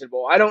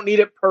reasonable. I don't need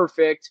it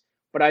perfect,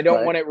 but I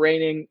don't want it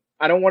raining.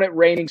 I don't want it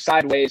raining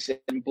sideways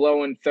and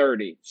blowing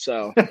 30.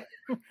 So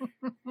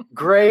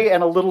gray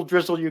and a little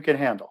drizzle you can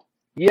handle.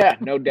 Yeah,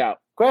 no doubt.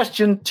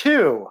 Question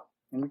 2.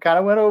 And we kind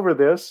of went over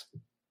this.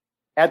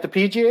 At the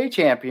PGA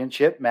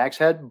Championship, Max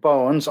had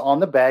bones on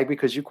the bag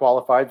because you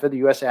qualified for the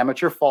U.S.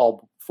 Amateur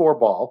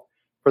 4-ball.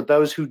 For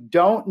those who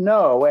don't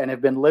know and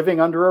have been living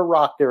under a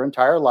rock their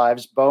entire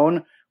lives,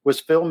 Bone was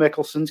Phil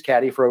Mickelson's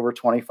caddy for over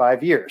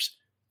 25 years.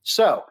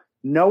 So,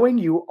 knowing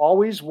you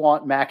always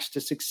want Max to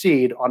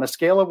succeed, on a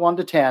scale of 1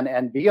 to 10,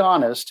 and be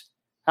honest,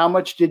 how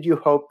much did you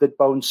hope that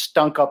Bone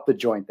stunk up the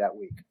joint that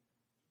week?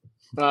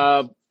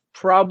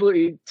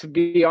 Probably, to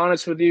be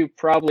honest with you,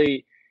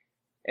 probably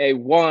a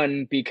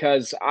 1,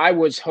 because I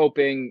was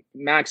hoping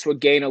Max would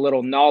gain a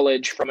little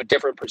knowledge from a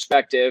different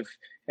perspective,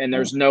 and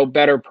there's no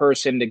better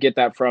person to get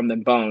that from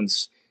than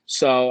Bones.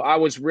 So I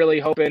was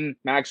really hoping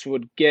Max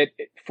would get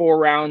 4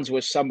 rounds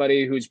with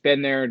somebody who's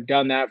been there and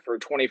done that for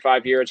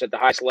 25 years at the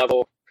highest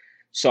level.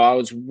 So I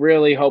was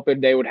really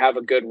hoping they would have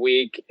a good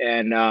week,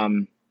 and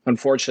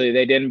unfortunately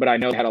they didn't, but I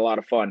know they had a lot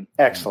of fun.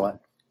 Excellent.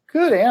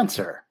 Good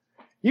answer.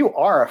 You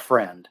are a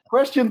friend.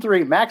 Question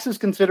 3. Max is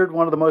considered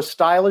one of the most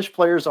stylish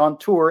players on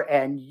tour,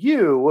 and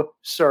you,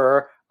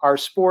 sir, are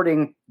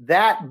sporting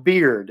that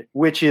beard,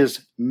 which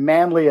is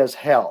manly as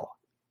hell.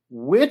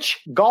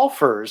 Which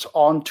golfers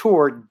on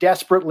tour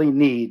desperately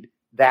need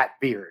that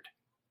beard?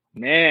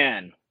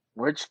 Man,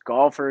 which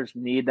golfers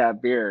need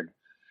that beard?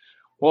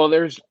 Well,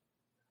 there's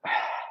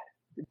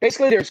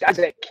guys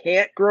that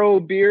can't grow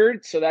a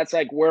beard, so that's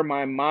like where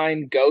my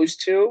mind goes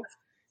to.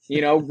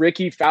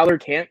 Ricky Fowler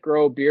can't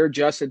grow a beard.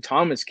 Justin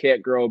Thomas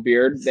can't grow a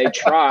beard. They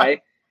try.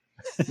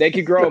 They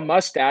could grow a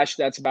mustache.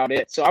 That's about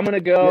it. So I'm gonna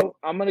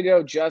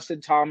go.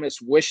 Justin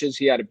Thomas wishes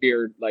he had a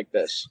beard like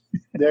this.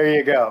 There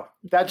you go.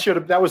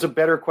 That was a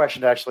better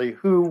question, actually.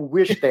 Who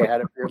wished they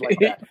had a beard like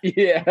that?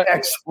 Yeah.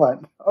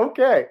 Excellent.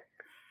 Okay.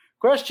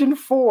 Question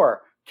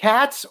 4.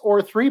 Cats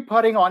or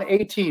 3-putting on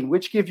 18?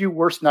 Which give you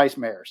worse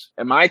nightmares?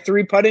 Am I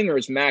 3-putting or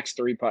is Max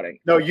 3-putting?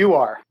 No, you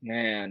are.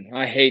 Man,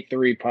 I hate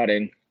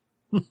 3-putting.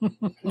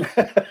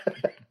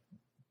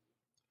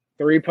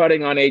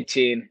 3-putting on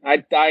 18.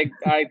 I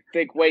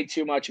think way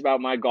too much about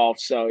my golf,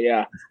 so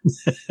yeah.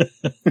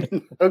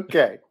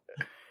 Okay.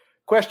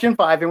 Question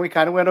 5, and we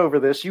kind of went over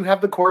this. You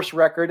have the course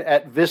record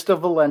at Vista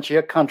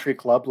Valencia Country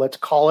Club. Let's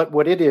call it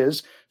what it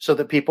is so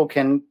that people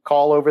can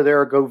call over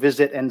there or go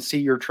visit and see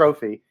your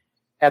trophy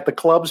at the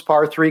club's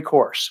par 3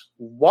 course.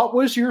 What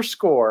was your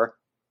score?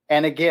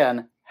 And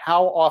again,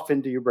 how often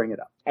do you bring it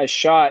up? I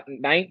shot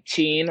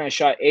 19. I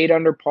shot 8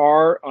 under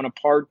par on a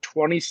par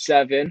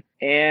 27,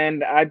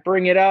 and I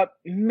bring it up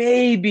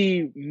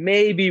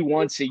maybe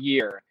once a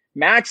year.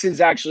 Max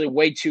is actually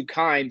way too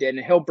kind, and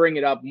he'll bring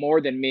it up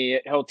more than me.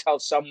 He'll tell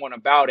someone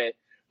about it,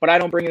 but I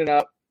don't bring it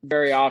up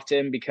very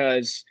often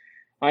because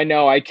I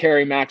know I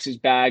carry Max's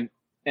bag,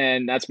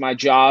 and that's my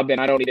job,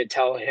 and I don't need to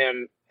tell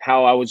him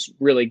how I was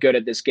really good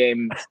at this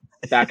game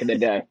back in the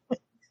day.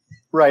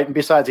 Right. And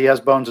besides, he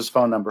has Bones'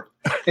 phone number.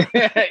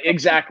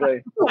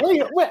 Exactly.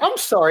 Wait, I'm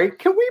sorry.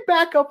 Can we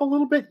back up a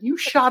little bit? You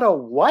shot a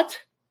what?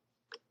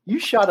 You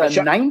shot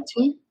a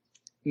 19?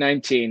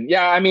 19.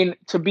 Yeah, I mean,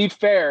 to be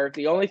fair,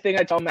 the only thing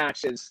I tell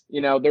Max is,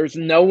 there's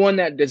no one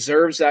that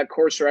deserves that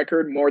course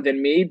record more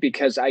than me,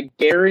 because I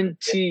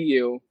guarantee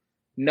you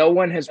no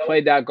one has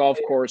played that golf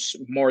course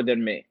more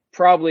than me.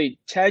 Probably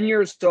 10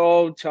 years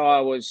old till I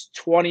was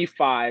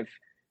 25.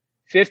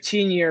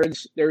 15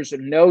 years, there's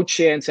no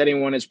chance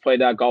anyone has played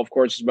that golf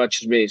course as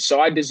much as me.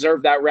 So I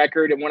deserve that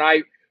record. And when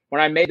I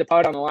made the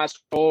putt on the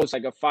last hole, it was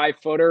like a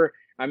 5-footer.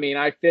 I mean,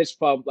 I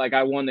fist pumped like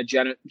I won the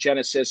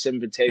Genesis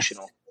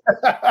Invitational.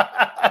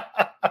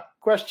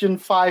 Question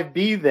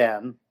 5B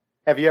then.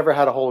 Have you ever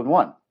had a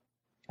hole-in-one?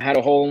 I had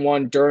a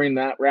hole-in-one during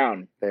that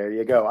round. There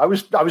you go. I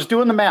was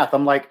doing the math.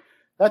 I'm like,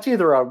 that's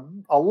either a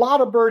lot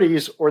of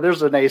birdies or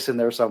there's an ace in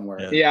there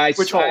somewhere. Yeah, I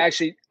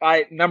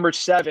number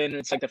 7.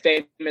 It's like the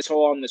famous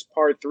hole on this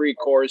par 3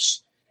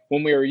 course.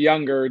 When we were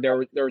younger,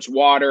 there's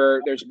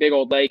water. There's a big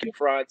old lake in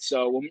front.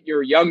 So when you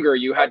were younger,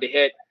 you had to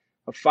hit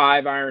a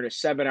 5-iron, a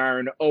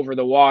 7-iron over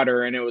the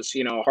water, and it was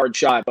a hard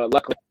shot. But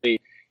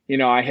luckily,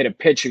 I hit a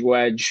pitching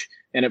wedge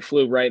and it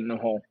flew right in the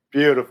hole.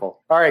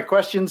 Beautiful. All right,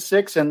 question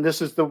 6, and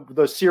this is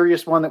the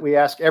serious one that we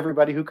ask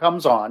everybody who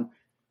comes on.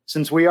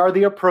 Since we are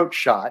the approach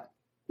shot,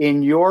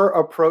 in your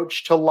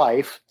approach to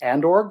life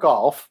and or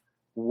golf,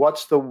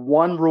 what's the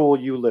one rule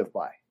you live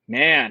by?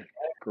 Man,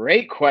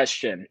 great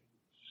question.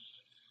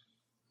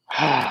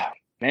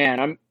 Man,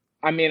 I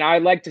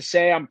like to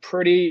say I'm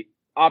pretty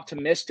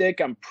optimistic.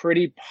 I'm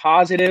pretty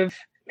positive.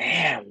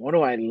 Man, what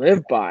do I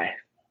live by?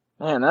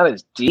 Man, that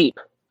is deep.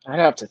 I'd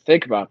have to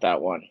think about that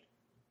one.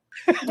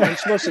 I'm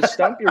supposed to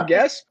stump your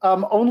guess?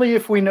 Only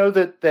if we know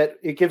that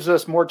it gives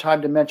us more time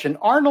to mention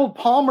Arnold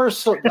Palmer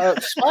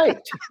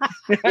Spiked.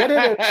 Get it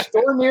at a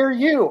store near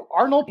you.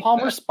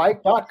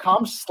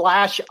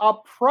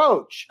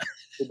 ArnoldPalmerSpike.com/approach.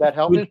 Did that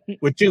help?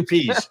 With 2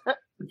 P's.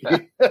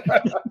 That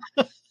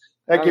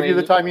give you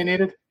the time you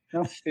needed?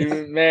 No?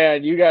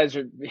 Man, you guys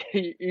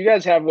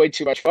have way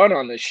too much fun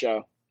on this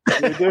show.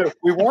 We do.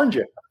 We warned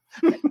you.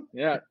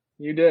 Yeah,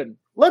 you did.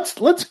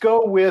 Let's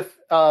go with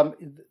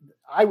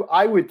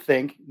I would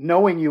think,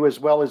 knowing you as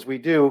well as we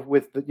do,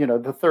 with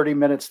the 30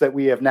 minutes that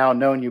we have now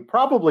known you,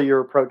 probably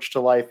your approach to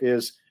life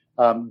is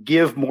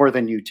give more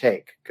than you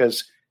take,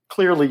 because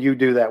clearly you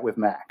do that with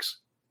Max.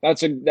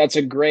 That's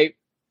a great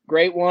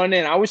one,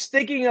 and I was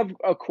thinking of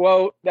a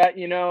quote that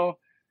I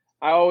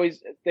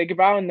always think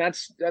about, and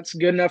that's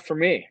good enough for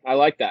me. I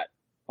like that.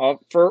 I'll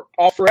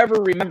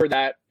forever remember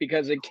that,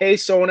 because in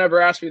case someone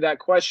ever asks me that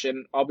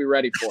question, I'll be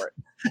ready for it.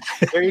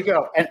 There you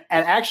go. And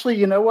actually,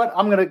 you know what?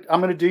 I'm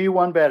gonna do you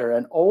one better.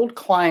 An old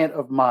client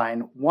of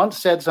mine once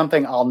said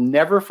something I'll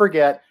never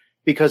forget,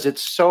 because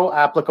it's so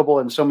applicable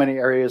in so many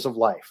areas of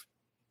life.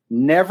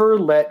 Never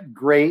let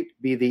great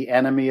be the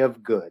enemy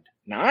of good.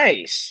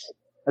 Nice.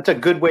 That's a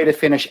good way to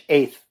finish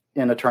 8th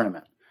in a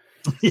tournament.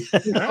 Nice.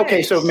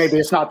 Okay, so maybe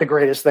it's not the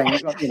greatest thing,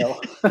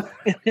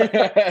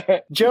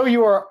 Joe,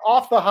 you are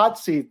off the hot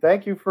seat.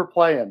 Thank you for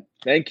playing.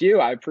 Thank you.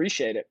 I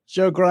appreciate it.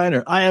 Joe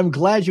Greiner, I am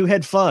glad you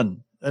had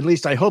fun. at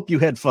least I hope you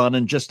had fun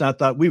and just not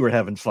thought we were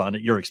having fun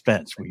at your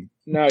expense.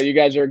 No, you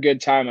guys are a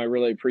good time. I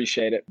really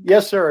appreciate it.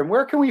 Yes, sir. And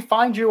where can we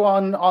find you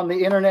on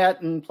the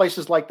internet and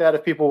places like that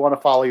if people want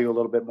to follow you a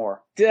little bit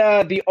more?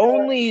 The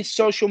only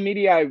social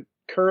media I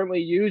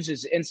currently use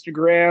is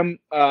Instagram.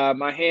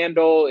 My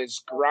handle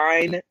is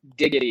Grind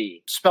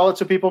Diggity. Spell it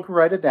so people can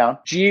write it down.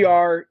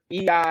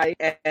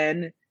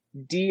 GreinDiggity.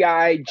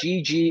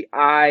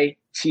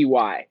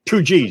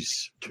 2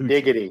 G's.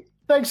 Diggity.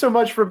 Thanks so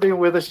much for being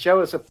with us,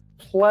 Joe. It's a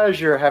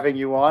pleasure having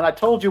you on. I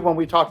told you when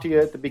we talked to you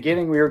at the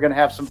beginning we were going to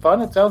have some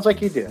fun. It sounds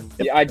like you did.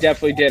 Yeah, I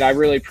definitely did. I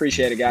really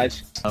appreciate it,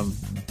 guys.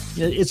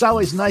 It's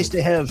always nice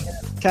to have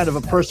kind of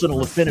a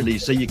personal affinity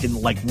so you can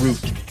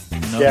root.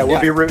 Yeah, we'll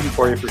be rooting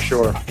for you for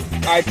sure.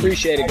 I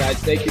appreciate it, guys.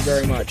 Thank you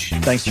very much.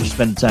 Thanks for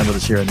spending time with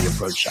us here on The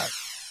Approach Shot.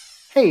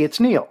 Hey, it's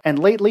Neil. And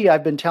lately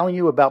I've been telling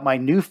you about my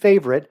new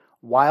favorite,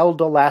 Wild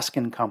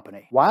Alaskan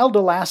Company. Wild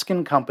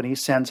Alaskan Company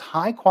sends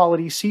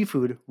high-quality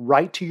seafood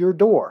right to your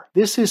door.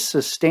 This is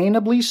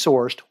sustainably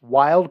sourced,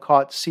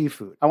 wild-caught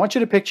seafood. I want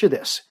you to picture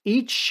this.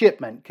 Each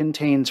shipment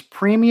contains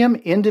premium,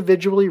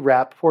 individually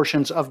wrapped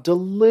portions of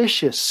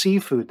delicious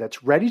seafood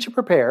that's ready to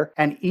prepare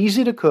and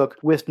easy to cook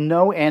with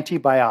no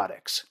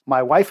antibiotics.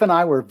 My wife and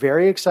I were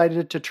very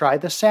excited to try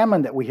the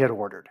salmon that we had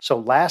ordered. So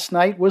last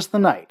night was the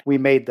night. We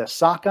made the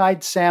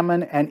sockeyed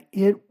salmon, and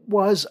it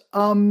was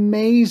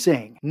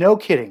amazing. No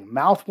kidding.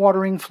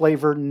 Mouth-watering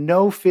flavor,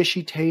 no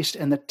fishy taste,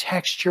 and the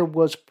texture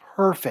was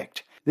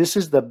perfect. This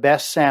is the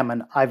best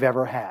salmon I've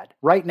ever had.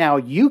 Right now,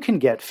 you can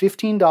get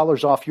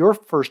 $15 off your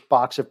first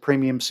box of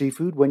premium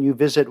seafood when you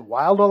visit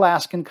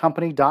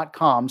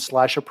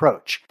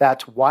wildalaskancompany.com/approach.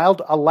 That's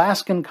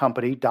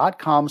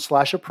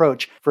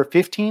wildalaskancompany.com/approach for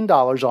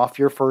 $15 off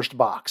your first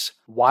box.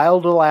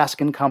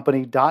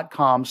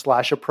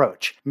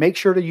 wildalaskancompany.com/approach. Make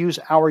sure to use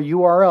our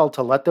URL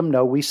to let them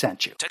know we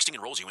sent you. Texting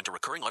enrolls you into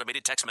recurring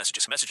automated text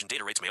messages. Message and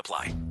data rates may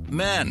apply.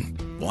 Men,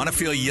 want to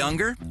feel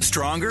younger,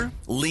 stronger,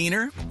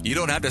 leaner? You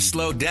don't have to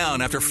slow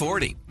down after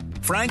 40.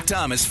 Frank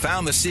Thomas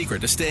found the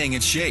secret to staying in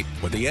shape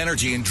with the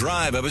energy and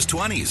drive of his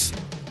 20s.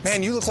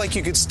 Man, you look like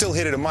you could still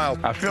hit it a mile.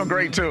 I feel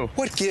great, too.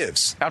 What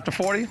gives? After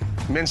 40,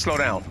 men slow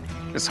down.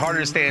 It's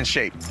harder to stay in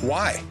shape.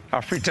 Why?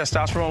 Our free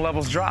testosterone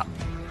levels drop.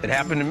 It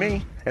happened to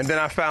me, and then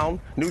I found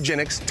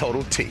Nugenix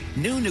Total T.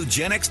 New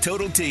Nugenix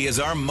Total T is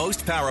our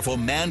most powerful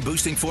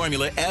man-boosting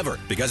formula ever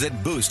because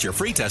it boosts your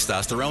free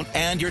testosterone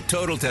and your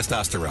total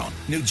testosterone.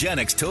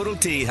 Nugenix Total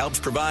T helps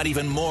provide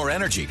even more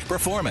energy,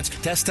 performance,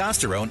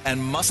 testosterone,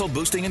 and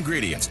muscle-boosting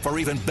ingredients for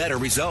even better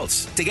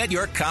results. To get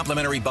your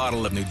complimentary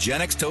bottle of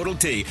Nugenix Total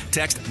T,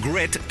 text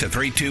GRIT to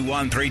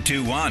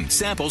 321321.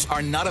 Samples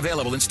are not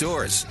available in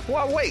stores.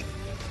 Well, wait.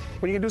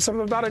 When are you going to do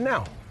something about it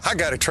now? I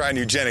got to try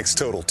Nugenix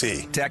Total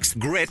T. Text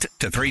GRIT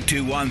to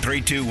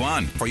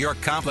 321321 for your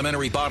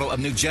complimentary bottle of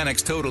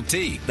Nugenix Total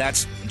T.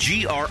 That's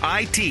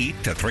GRIT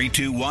to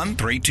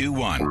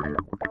 321321.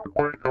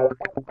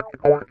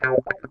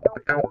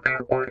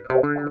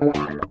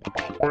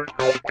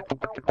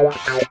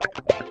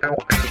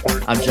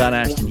 I'm John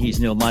Ashton. He's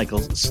Neil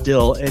Michaels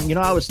still. And,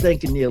 I was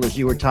thinking, Neil, as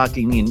you were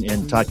talking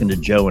and talking to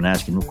Joe and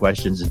asking him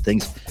questions and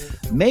things,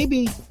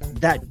 maybe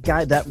that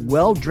guy, that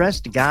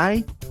well-dressed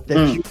guy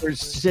that you were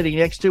sitting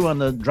next to on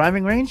the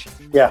driving range,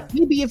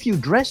 maybe if you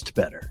dressed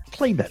better,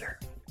 play better.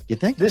 You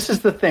think? This is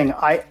the thing.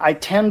 I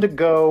tend to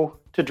go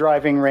to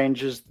driving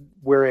ranges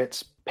where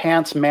it's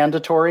pants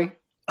mandatory.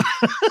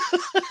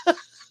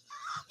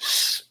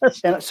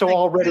 And so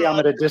already I'm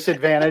at a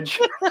disadvantage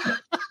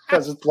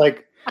because it's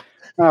like,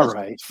 all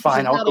right,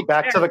 fine. I'll go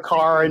back to the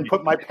car and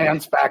put my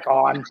pants back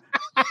on.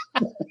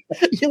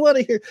 You want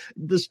to hear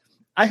this?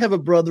 I have a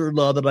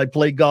brother-in-law that I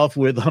play golf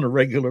with on a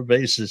regular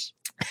basis,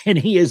 and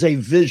he is a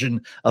vision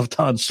of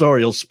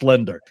tonsorial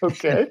splendor.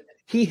 Okay.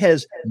 He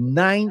has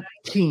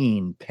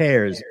 19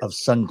 pairs of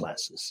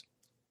sunglasses.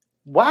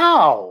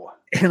 Wow.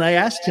 And I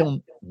asked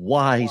him,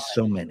 why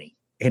so many?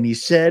 And he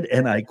said,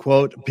 and I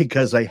quote,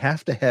 because I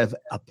have to have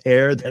a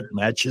pair that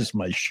matches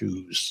my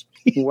shoes.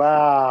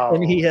 Wow.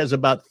 And he has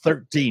about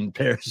 13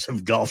 pairs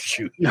of golf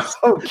shoes.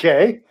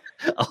 Okay.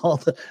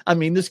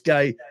 This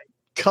guy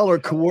color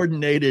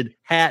coordinated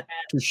hat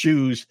to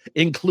shoes,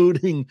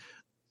 including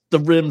the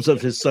rims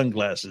of his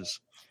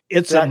sunglasses.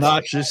 It's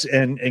obnoxious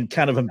and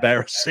kind of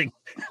embarrassing.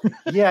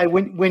 Yeah,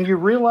 when you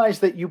realize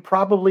that you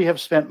probably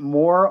have spent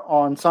more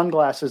on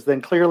sunglasses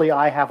than clearly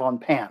I have on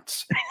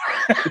pants.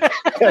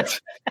 That's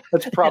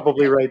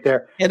probably right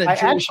there. And I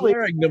actually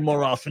wearing them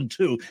more often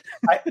too.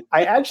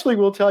 I actually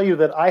will tell you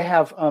that I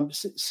have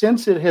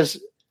since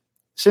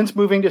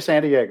moving to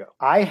San Diego,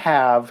 I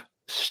have,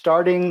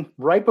 starting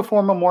right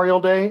before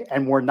Memorial Day,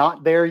 and we're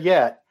not there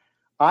yet,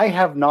 I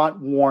have not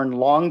worn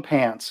long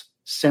pants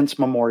since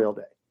Memorial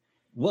Day.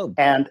 Whoa.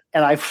 And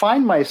I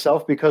find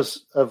myself,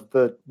 because of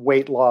the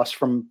weight loss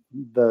from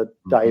the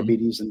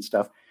diabetes and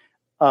stuff,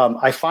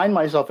 I find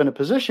myself in a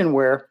position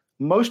where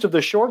most of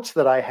the shorts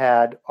that I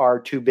had are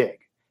too big.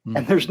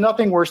 And there's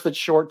nothing worse than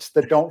shorts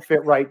that don't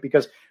fit right,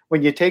 because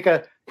when you take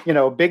a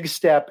big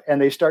step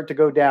and they start to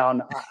go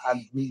down,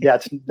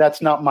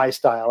 that's not my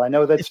style. I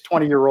know that's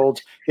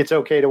 20-year-olds. It's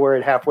okay to wear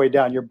it halfway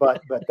down your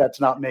butt, but that's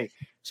not me.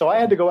 So I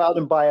had to go out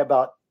and buy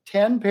about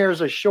 10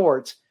 pairs of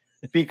shorts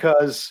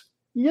because,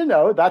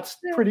 that's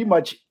pretty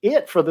much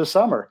it for the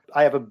summer.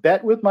 I have a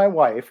bet with my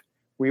wife.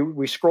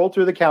 We scrolled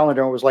through the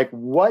calendar and it was like,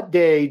 what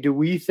day do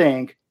we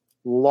think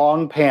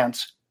long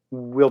pants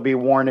will be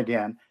worn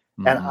again?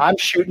 And I'm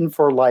shooting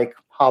for like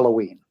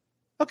Halloween.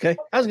 Okay.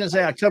 I was going to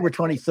say October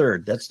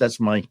 23rd. That's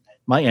my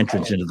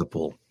entrance into the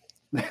pool.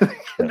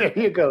 There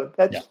you go.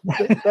 That's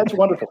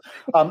wonderful.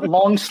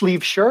 Long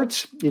sleeve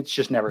shirts, it's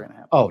just never going to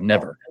happen. Oh,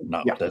 never.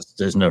 No,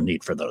 there's no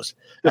need for those.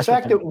 The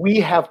fact that we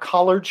have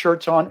collared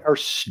shirts on are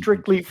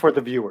strictly for the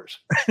viewers.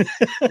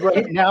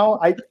 Right now,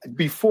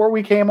 before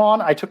we came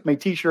on, I took my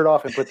T-shirt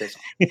off and put this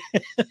on.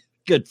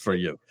 Good for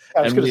you.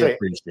 I was going to say,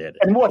 appreciate it.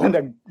 And what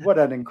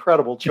an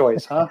incredible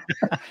choice, huh?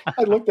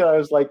 I looked at it, I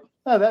was like,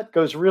 oh, that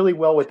goes really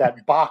well with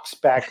that box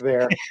back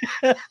there.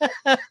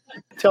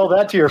 Tell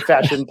that to your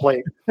fashion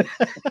plate.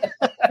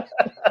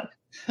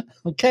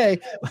 Okay.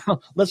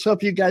 Well, let's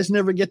hope you guys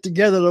never get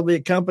together. There'll be a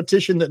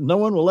competition that no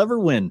one will ever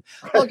win.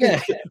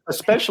 Okay.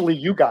 Especially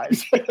you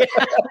guys.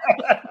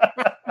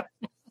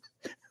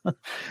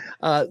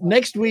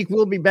 Next week,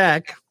 we'll be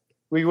back.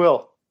 We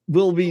will.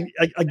 We'll be,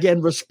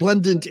 again,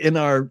 resplendent in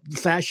our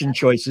fashion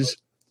choices.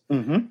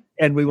 Mm-hmm.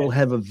 And we will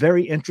have a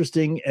very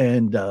interesting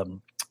and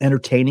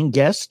entertaining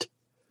guest.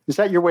 Is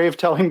that your way of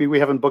telling me we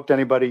haven't booked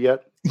anybody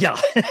yet? Yeah.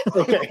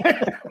 Okay.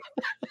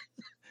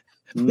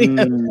 We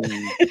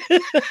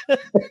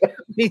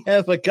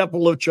have a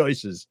couple of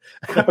choices.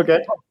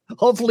 Okay.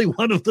 Hopefully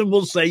one of them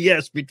will say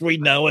yes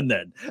between now and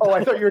then. Oh,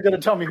 I thought you were going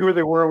to tell me who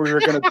they were. We were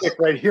going to pick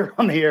right here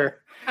on the air.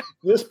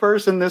 This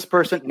person.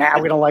 Nah,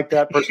 we don't like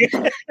that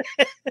person.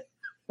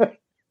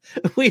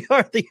 We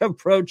are the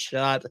Approach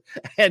Shot.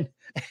 And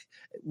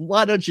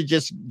why don't you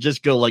just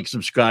go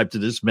subscribe to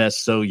this mess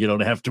so you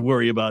don't have to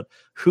worry about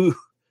who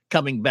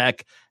coming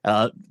back.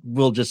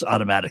 We'll just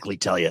automatically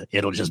tell you.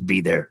 It'll just be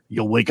there.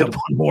 You'll wake up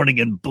one morning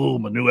and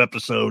boom, a new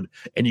episode.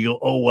 And you go,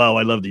 oh, wow,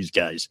 I love these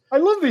guys. I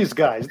love these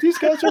guys. These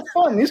guys are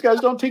fun. These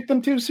guys don't take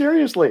them too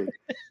seriously.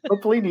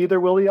 Hopefully neither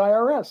will the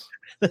IRS.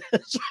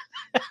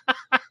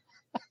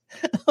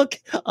 Okay.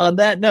 On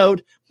that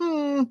note,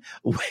 we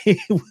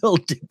will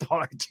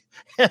depart.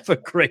 Have a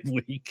great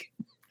week.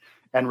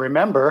 And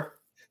remember,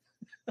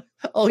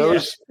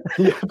 yes.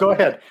 Yeah, go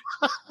ahead.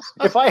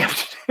 If I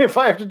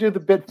have to do the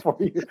bit for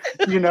you,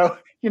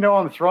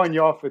 I'm throwing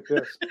you off with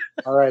this.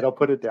 All right, I'll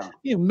put it down.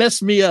 You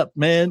mess me up,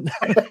 man.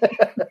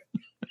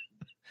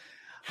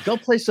 Go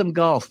play some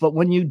golf. But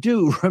when you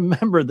do,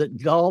 remember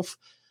that golf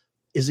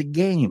is a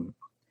game.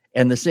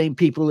 And the same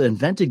people who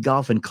invented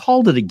golf and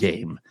called it a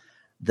game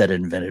that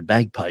invented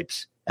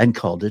bagpipes and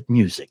called it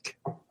music.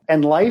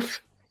 And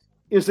life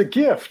is a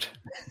gift.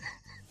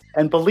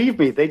 And believe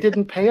me, they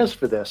didn't pay us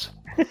for this.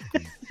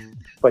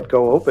 But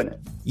go open it.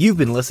 You've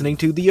been listening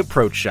to The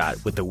Approach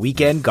Shot with the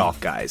Weekend Golf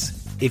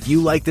Guys. If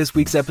you like this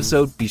week's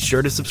episode, be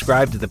sure to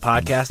subscribe to the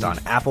podcast on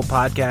Apple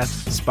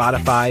Podcasts,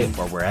 Spotify,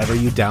 or wherever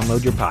you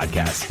download your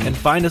podcasts. And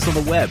find us on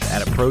the web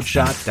at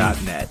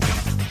approachshot.net.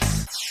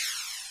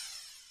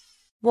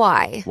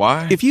 Why?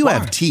 If you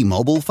have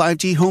T-Mobile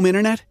 5G home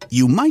internet,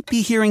 you might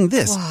be hearing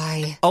this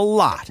a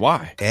lot.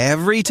 Why?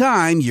 Every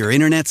time your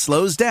internet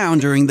slows down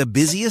during the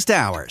busiest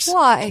hours.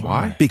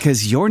 Why?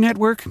 Because your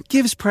network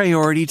gives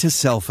priority to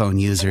cell phone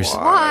users.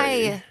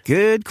 Why?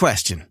 Good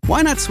question.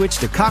 Why not switch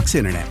to Cox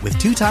Internet with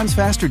 2 times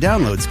faster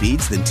download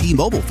speeds than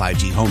T-Mobile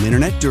 5G home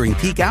internet during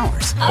peak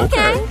hours?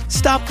 Okay.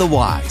 Stop the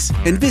whys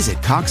and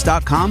visit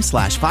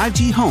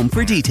cox.com/5G home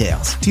for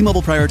details.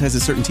 T-Mobile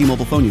prioritizes certain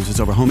T-Mobile phone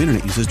users over home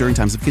internet users during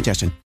times of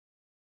congestion.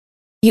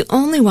 You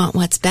only want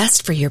what's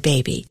best for your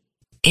baby.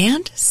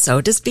 And so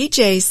does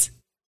BJ's.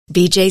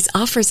 BJ's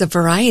offers a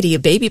variety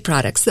of baby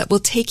products that will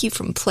take you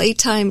from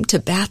playtime to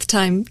bath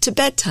time to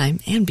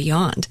bedtime and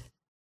beyond.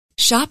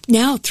 Shop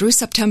now through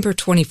September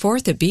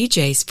 24th at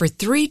BJ's for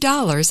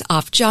 $3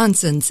 off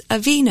Johnson's,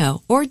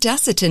 Aveeno, or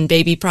Desitin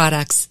baby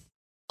products.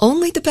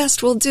 Only the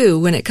best will do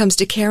when it comes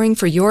to caring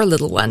for your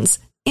little ones,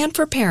 and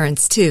for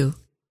parents too.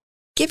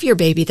 Give your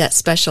baby that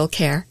special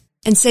care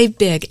and save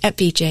big at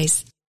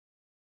BJ's.